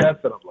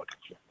 that's what I'm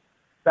looking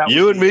for.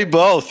 You and me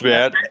both,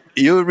 man.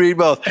 You and me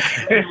both.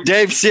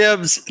 Dave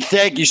Sims,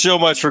 thank you so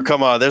much for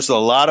coming on. This was a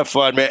lot of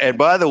fun, man. And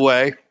by the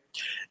way,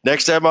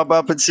 next time I'm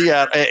up in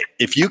Seattle, hey,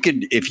 if you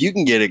can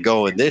get it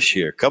going this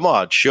year, come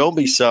on, show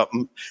me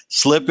something.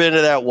 Slip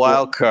into that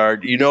wild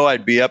card. You know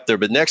I'd be up there.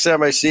 But next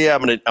time I see you,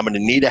 I'm gonna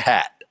need a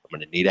hat. I'm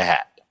gonna need a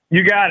hat.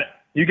 You got it.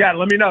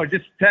 Let me know.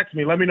 Just text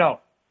me. Let me know.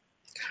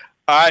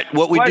 All right,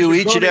 what we do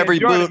each and every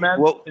Boone.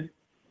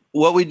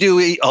 What we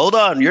do. Hold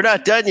on, you're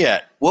not done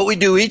yet. What we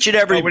do each and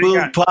every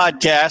Boone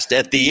podcast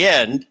at the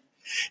end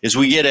is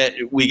we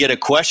get a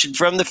question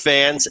from the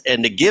fans,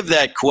 and to give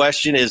that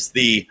question is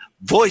the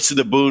voice of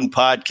the Boone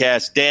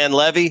podcast, Dan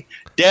Levy.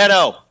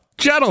 Dano.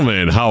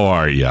 Gentlemen, how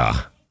are ya?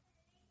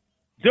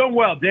 Doing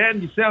well,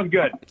 Dan. You sound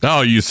good.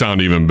 Oh, you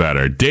sound even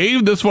better.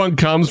 Dave, this one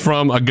comes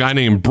from a guy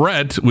named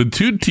Brett with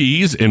 2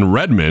 T's in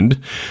Redmond,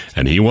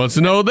 and he wants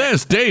to know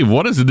this. Dave,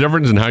 what is the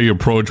difference in how you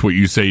approach what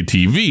you say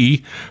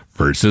TV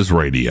versus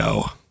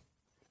radio?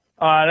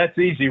 That's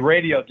easy.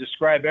 Radio,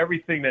 describe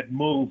everything that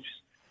moves.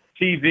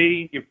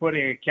 TV, you're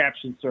putting a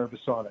caption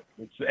service on it.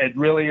 It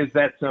really is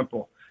that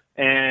simple.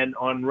 And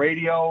on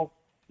radio,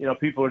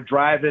 people are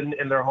driving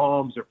in their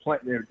homes,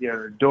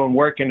 they're doing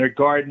work in their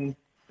garden.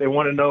 They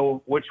want to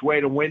know which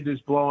way the wind is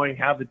blowing,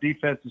 how the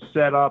defense is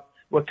set up,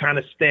 what kind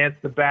of stance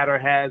the batter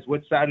has,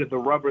 what side of the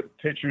rubber the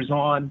pitcher's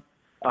on,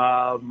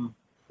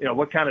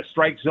 what kind of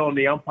strike zone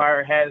the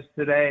umpire has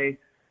today.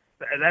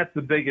 That's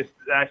the biggest.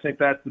 I think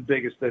that's the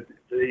biggest, the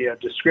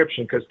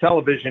description, because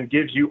television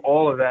gives you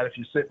all of that if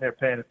you're sitting there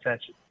paying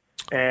attention.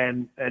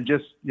 And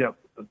just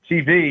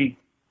TV,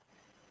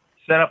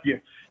 set up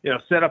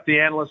the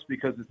analyst,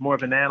 because it's more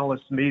of an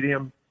analyst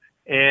medium.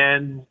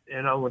 And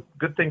when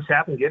good things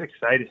happen, get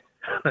excited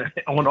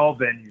on all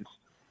venues.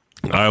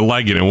 I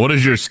like it. And what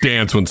is your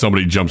stance when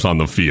somebody jumps on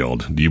the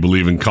field? Do you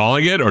believe in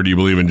calling it, or do you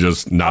believe in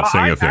just not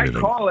saying anything? I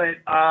call it,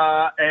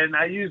 and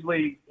I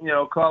usually,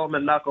 call them a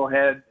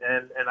knucklehead,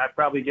 and I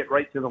probably get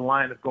right to the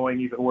line of going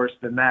even worse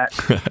than that.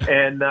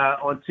 And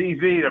on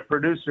TV, the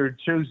producer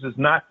chooses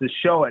not to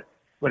show it.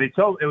 But it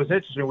was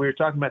interesting. We were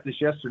talking about this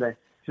yesterday.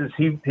 He says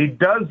he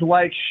does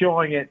like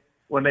showing it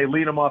when they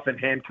lead him off in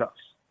handcuffs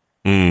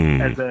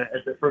as a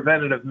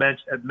preventative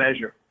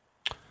measure.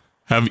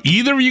 Have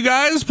either of you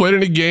guys played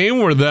in a game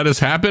where that has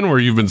happened, where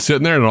you've been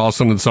sitting there and all of a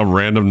sudden some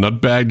random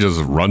nutbag just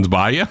runs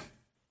by you?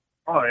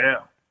 Oh, yeah.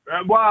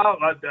 Well,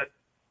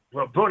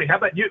 Boone, how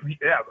about you?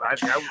 Yeah,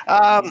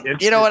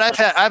 you know what?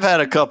 I've had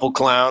a couple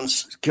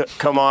clowns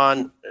come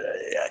on.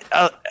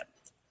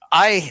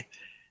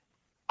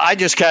 I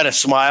just kind of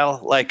smile,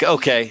 like,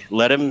 okay,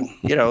 let him,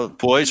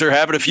 boys are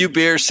having a few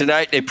beers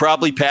tonight. They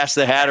probably pass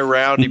the hat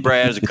around. He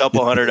probably has a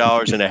couple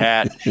 $100 in a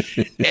hat.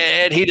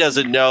 And he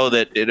doesn't know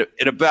that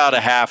in about a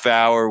half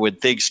hour, when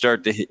things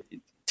start to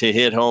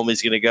hit home,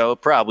 he's going to go,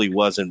 it probably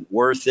wasn't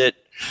worth it.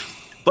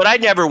 But I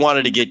never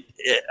wanted to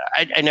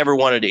I never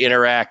wanted to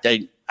interact.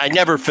 I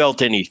never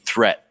felt any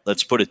threat,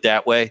 let's put it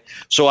that way.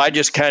 So I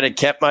just kind of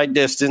kept my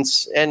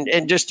distance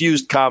and just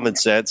used common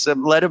sense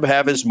and let him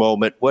have his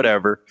moment,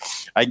 whatever.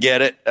 I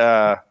get it.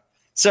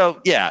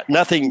 So, yeah,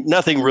 nothing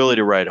really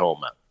to write home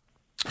about.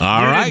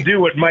 All right. Didn't do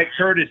what Mike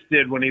Curtis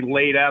did when he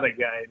laid out a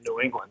guy in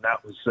New England.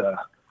 That was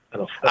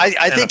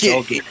I think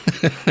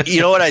you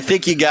know what? I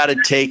think you got to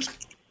take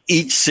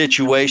each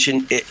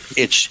situation.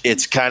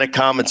 It's kind of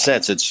common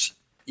sense.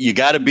 You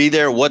got to be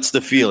there. What's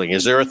the feeling?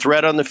 Is there a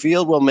threat on the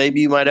field? Well,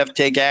 maybe you might have to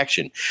take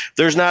action. If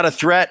there's not a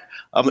threat,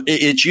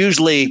 it's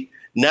usually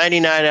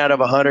 99 out of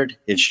 100.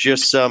 It's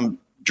just some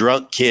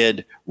drunk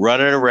kid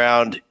running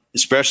around,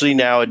 especially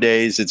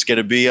nowadays. It's going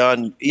to be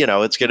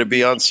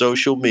on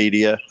social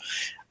media.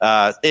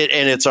 And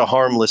it's a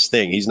harmless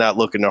thing. He's not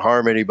looking to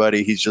harm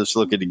anybody. He's just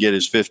looking to get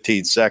his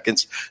 15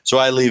 seconds. So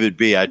I leave it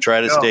be. I try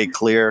to stay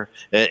clear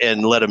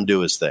and let him do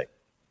his thing.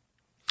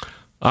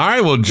 All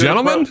right, well,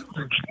 gentlemen,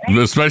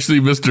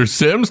 especially Mr.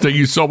 Sims, thank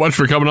you so much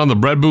for coming on the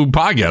Brett Boone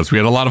podcast. We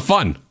had a lot of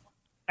fun.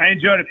 I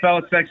enjoyed it,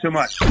 fellas. Thanks so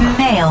much.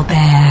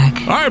 Mailbag.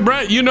 All right,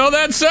 Brett, you know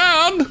that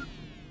sound.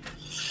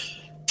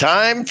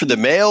 Time for the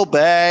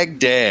mailbag,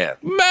 Dan.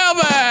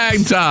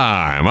 Mailbag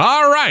time.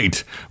 All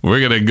right. We're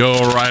going to go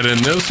right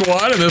in this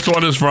one. And this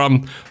one is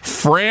from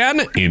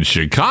Fran in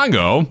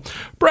Chicago.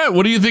 Brett,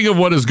 what do you think of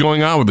what is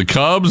going on with the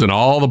Cubs and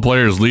all the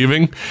players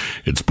leaving?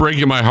 It's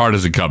breaking my heart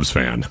as a Cubs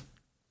fan.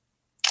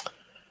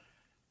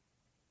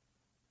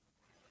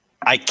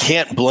 I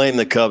can't blame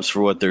the Cubs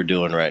for what they're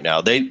doing right now.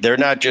 They're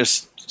not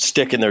just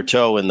sticking their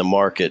toe in the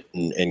market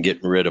and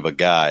getting rid of a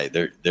guy.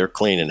 They're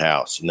cleaning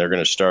house, and they're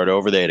going to start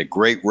over. They had a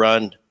great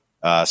run.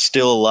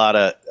 Still a lot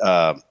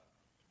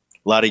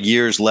of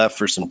years left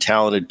for some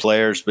talented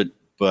players, but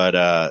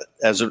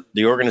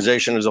the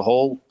organization as a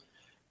whole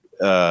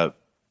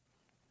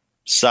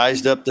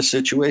sized up the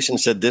situation,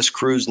 said this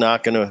crew's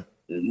not going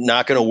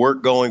to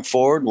work going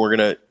forward. We're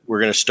going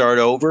to start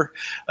over.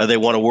 They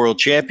won a world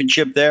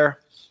championship there.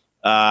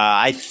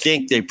 I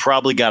think they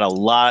probably got a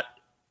lot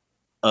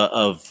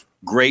of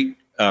great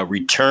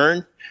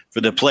return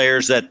for the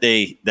players that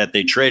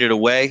they traded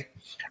away.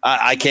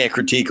 I can't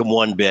critique them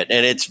one bit,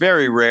 and it's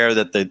very rare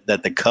that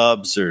the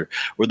Cubs or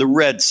the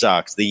Red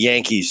Sox, the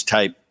Yankees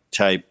type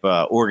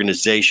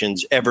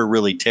organizations ever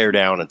really tear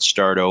down and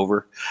start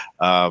over.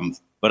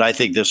 But I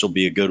think this will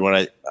be a good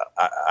one.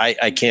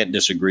 I can't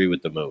disagree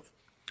with the move.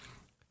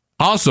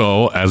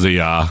 Also, as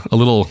a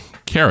little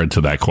carrot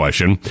to that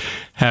question,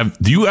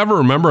 do you ever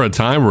remember a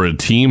time where a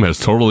team has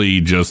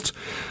totally just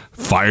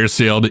fire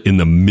sailed in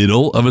the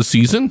middle of a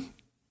season?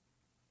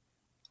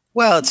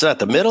 Well, it's not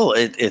the middle.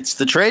 It's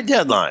the trade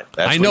deadline.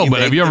 I know,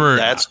 but have you ever?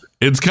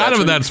 It's kind of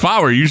in that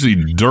spot where usually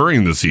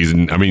during the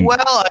season. I mean,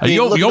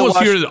 you almost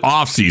hear the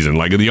off season.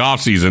 Like in the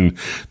off season,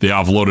 they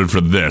offloaded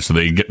for this, so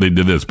they did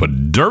this.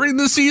 But during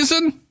the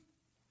season.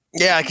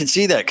 Yeah, I can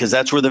see that because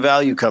that's where the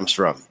value comes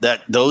from.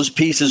 That those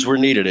pieces were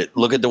needed.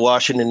 Look at the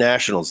Washington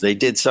Nationals. They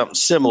did something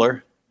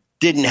similar.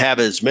 Didn't have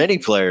as many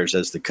players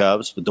as the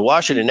Cubs, but the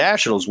Washington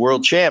Nationals,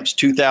 world champs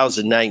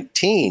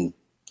 2019,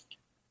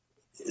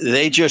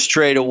 they just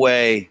trade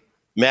away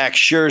Max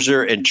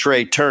Scherzer and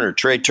Trey Turner.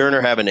 Trey Turner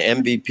having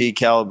an MVP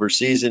caliber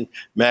season.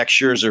 Max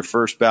Scherzer,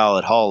 first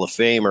ballot Hall of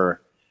Famer.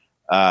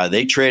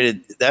 They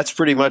traded. That's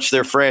pretty much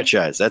their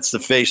franchise. That's the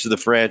face of the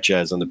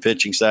franchise on the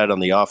pitching side, on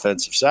the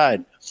offensive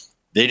side.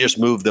 They just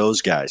moved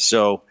those guys.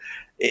 So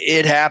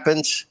it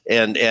happens.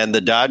 And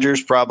the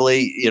Dodgers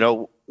probably,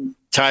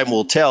 time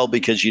will tell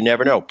because you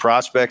never know.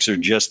 Prospects are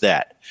just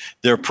that.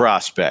 They're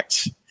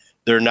prospects.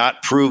 They're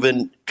not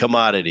proven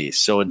commodities.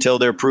 So until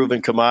they're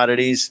proven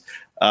commodities,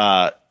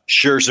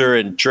 Scherzer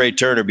and Trey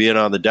Turner being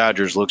on the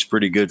Dodgers looks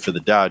pretty good for the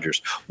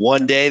Dodgers.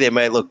 One day they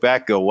might look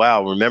back and go,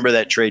 wow, remember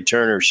that Trey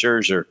Turner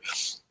Scherzer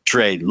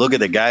trade? Look at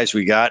the guys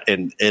we got,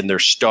 and they're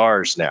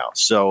stars now.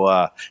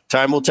 So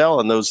time will tell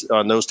on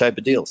those type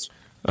of deals.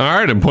 All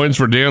right, and points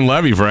for Dan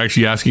Levy for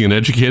actually asking an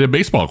educated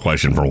baseball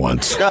question for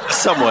once.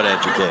 Somewhat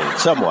educated,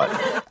 somewhat.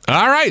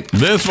 All right,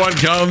 this one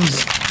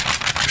comes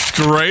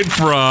straight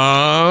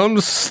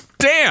from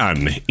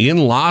Stan in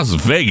Las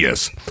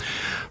Vegas.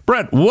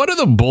 Brett, what do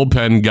the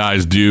bullpen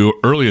guys do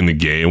early in the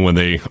game when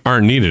they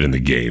aren't needed in the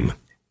game?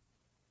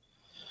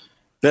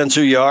 Depends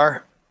who you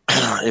are.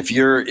 If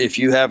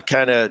you have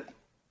kind of,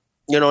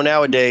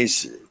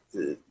 nowadays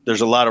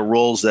there's a lot of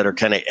roles that are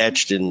kind of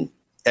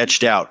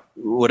etched out,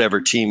 whatever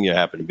team you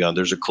happen to be on.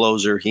 There's a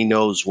closer. He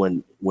knows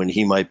when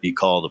he might be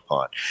called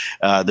upon.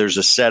 There's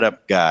a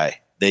setup guy.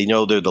 They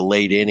know they're the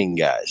late inning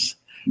guys.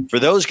 For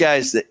those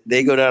guys,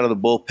 they go down to the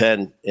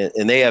bullpen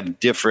and they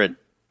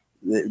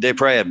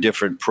probably have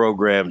different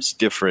programs,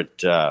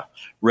 different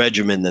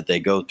regimen that they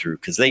go through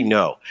because they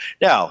know.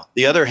 Now,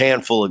 the other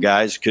handful of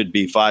guys could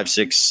be 5,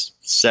 6,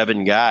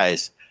 7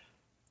 guys.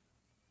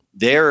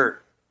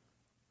 They're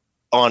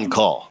on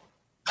call.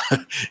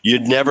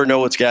 You'd never know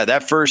what's got.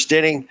 That first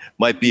inning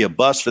might be a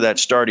bust for that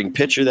starting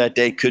pitcher that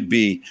day. Could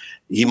be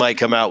he might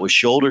come out with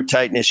shoulder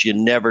tightness. You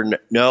never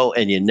know,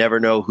 and you never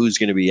know who's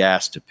going to be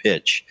asked to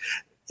pitch.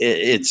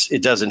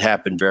 It doesn't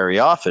happen very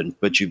often,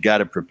 but you've got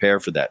to prepare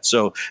for that.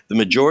 So the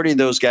majority of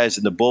those guys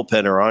in the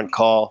bullpen are on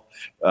call.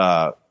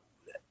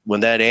 When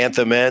that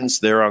anthem ends,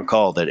 they're on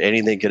call that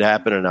anything could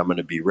happen, and I'm going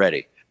to be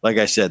ready. Like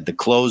I said, the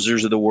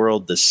closers of the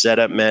world, the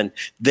setup men,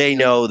 they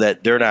know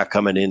that they're not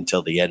coming in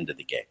till the end of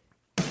the game.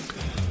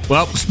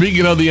 Well,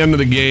 speaking of the end of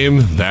the game,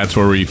 that's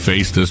where we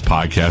face this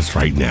podcast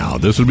right now.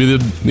 This would be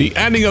the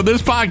ending of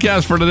this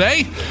podcast for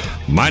today.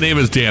 My name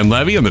is Dan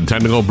Levy. I'm the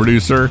technical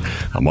producer.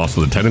 I'm also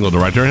the technical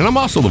director, and I'm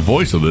also the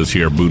voice of this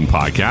here Boone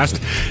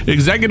podcast.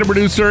 Executive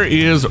producer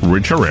is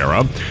Rich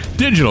Herrera.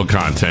 Digital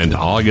content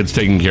all gets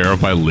taken care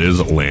of by Liz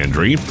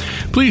Landry.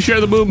 Please share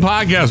the Boone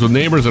podcast with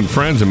neighbors and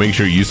friends, and make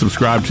sure you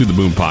subscribe to the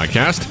Boone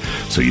podcast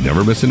so you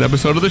never miss an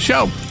episode of the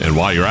show. And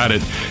while you're at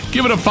it,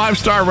 give it a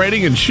 5-star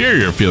rating and share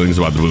your feelings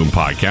about the Boone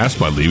podcast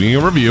by leaving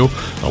a review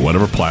on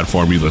whatever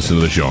platform you listen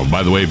to the show. And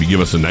by the way, if you give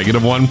us a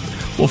negative one,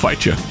 we'll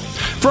fight you.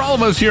 For all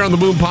of us here on the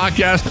Boone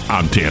podcast,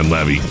 I'm Dan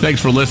Levy.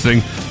 Thanks for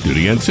listening. Do it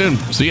again soon.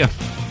 See ya.